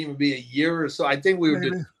younger than me, maybe a year or so. I think we were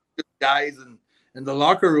the guys in the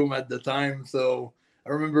locker room at the time. So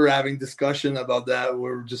I remember having discussion about that. We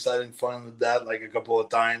were just having fun with that like a couple of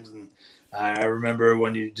times. And I remember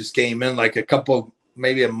when you just came in like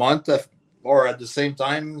maybe a month or at the same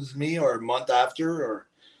time as me, or a month after, or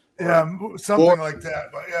something like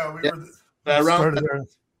that. But we were. Around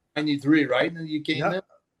 93, right? And you came in?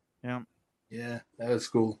 Yeah, that was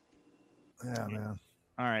cool. Yeah, man.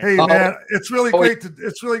 All right. Hey, man, it's really great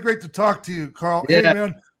to talk to you, Carl. Yeah. Hey,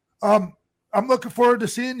 man, I'm looking forward to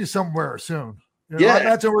seeing you somewhere soon. You know, I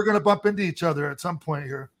imagine we're going to bump into each other at some point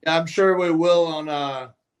here. Yeah, I'm sure we will on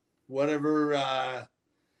whatever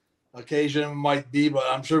occasion might be, but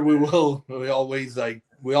I'm sure we will. We always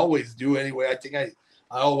do anyway. I think I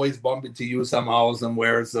always bump into you somehow,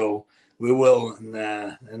 somewhere, so we will.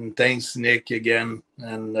 And thanks, Nick, again.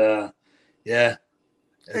 And hey,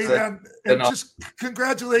 man, and just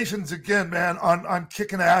congratulations again, man, on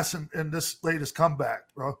kicking ass in this latest comeback,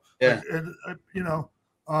 bro. Yeah.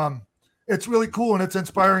 It's really cool and it's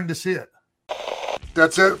inspiring to see it.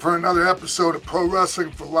 That's it for another episode of Pro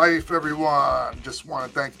Wrestling for Life, everyone. Just want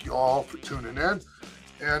to thank you all for tuning in.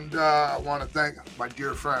 And I want to thank my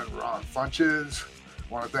dear friend Ron Funches.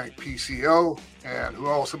 I want to thank PCO. And who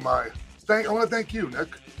else am I? I want to thank you, Nick.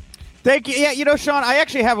 Thank you. Yeah, you know, Sean, I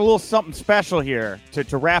actually have a little something special here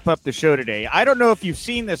to wrap up the show today. I don't know if you've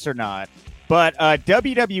seen this or not, but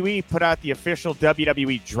WWE put out the official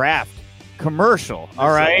WWE draft commercial.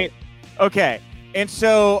 All right. Okay. And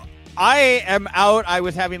so I am out. I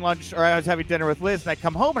was having lunch, or I was having dinner with Liz, and I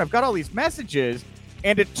come home and I've got all these messages.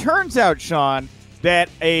 And it turns out, Sean, that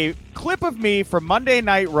a clip of me from Monday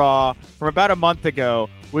Night Raw from about a month ago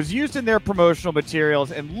was used in their promotional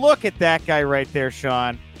materials. And look at that guy right there,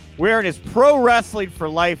 Sean, wearing his Pro Wrestling for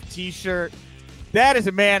Life t-shirt. That is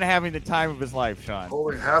a man having the time of his life, Sean.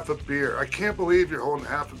 Holding half a beer. I can't believe you're holding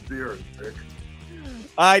half a beer, Nick.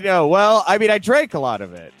 I know. Well, I mean, I drank a lot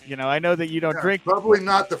of it. You know, I know that you don't drink. Probably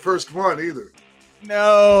not the first one either.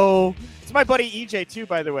 No. It's It's my buddy EJ too,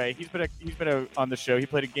 by the way. He's been on the show. He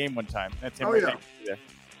played a game one time. That's him. Oh, right yeah. there.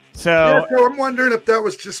 So I'm wondering if that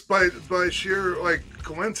was just by sheer like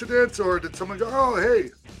coincidence, or did someone go, "Oh,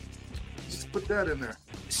 hey, just put that in there."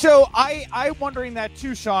 So I'm wondering that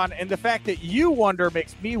too, Sean, and the fact that you wonder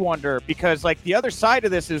makes me wonder, because like the other side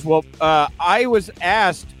of this is, well, I was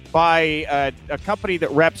asked by a company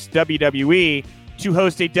that reps WWE to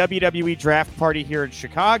host a WWE draft party here in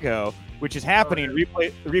Chicago, which is happening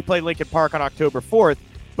Replay Lincoln Park on October 4th,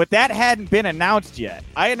 but that hadn't been announced yet.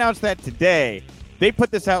 I announced that today. They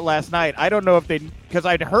put this out last night. I don't know if because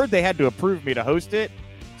I'd heard they had to approve me to host it,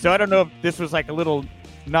 so I don't know if this was like a little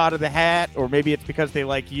nod of the hat, or maybe it's because they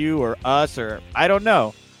like you or us, or I don't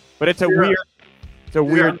know. But it's weird. It's a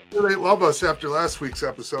weird. They love us after last week's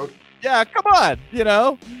episode. Yeah, come on.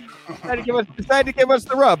 Decided to give us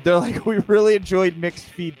the rub. They're like, we really enjoyed mixed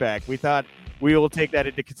feedback. We thought we will take that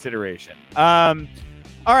into consideration. All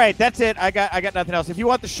right, that's it. I got nothing else. If you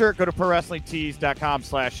want the shirt, go to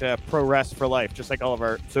prowrestlingtees.com/prowrestforlife, just like all of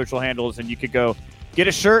our social handles, and you could go get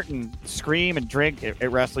a shirt and scream and drink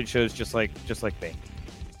at wrestling shows just like me.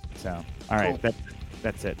 So, all right, cool.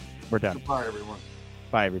 That's it. We're done. Goodbye, everyone.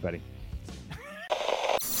 Bye, everybody.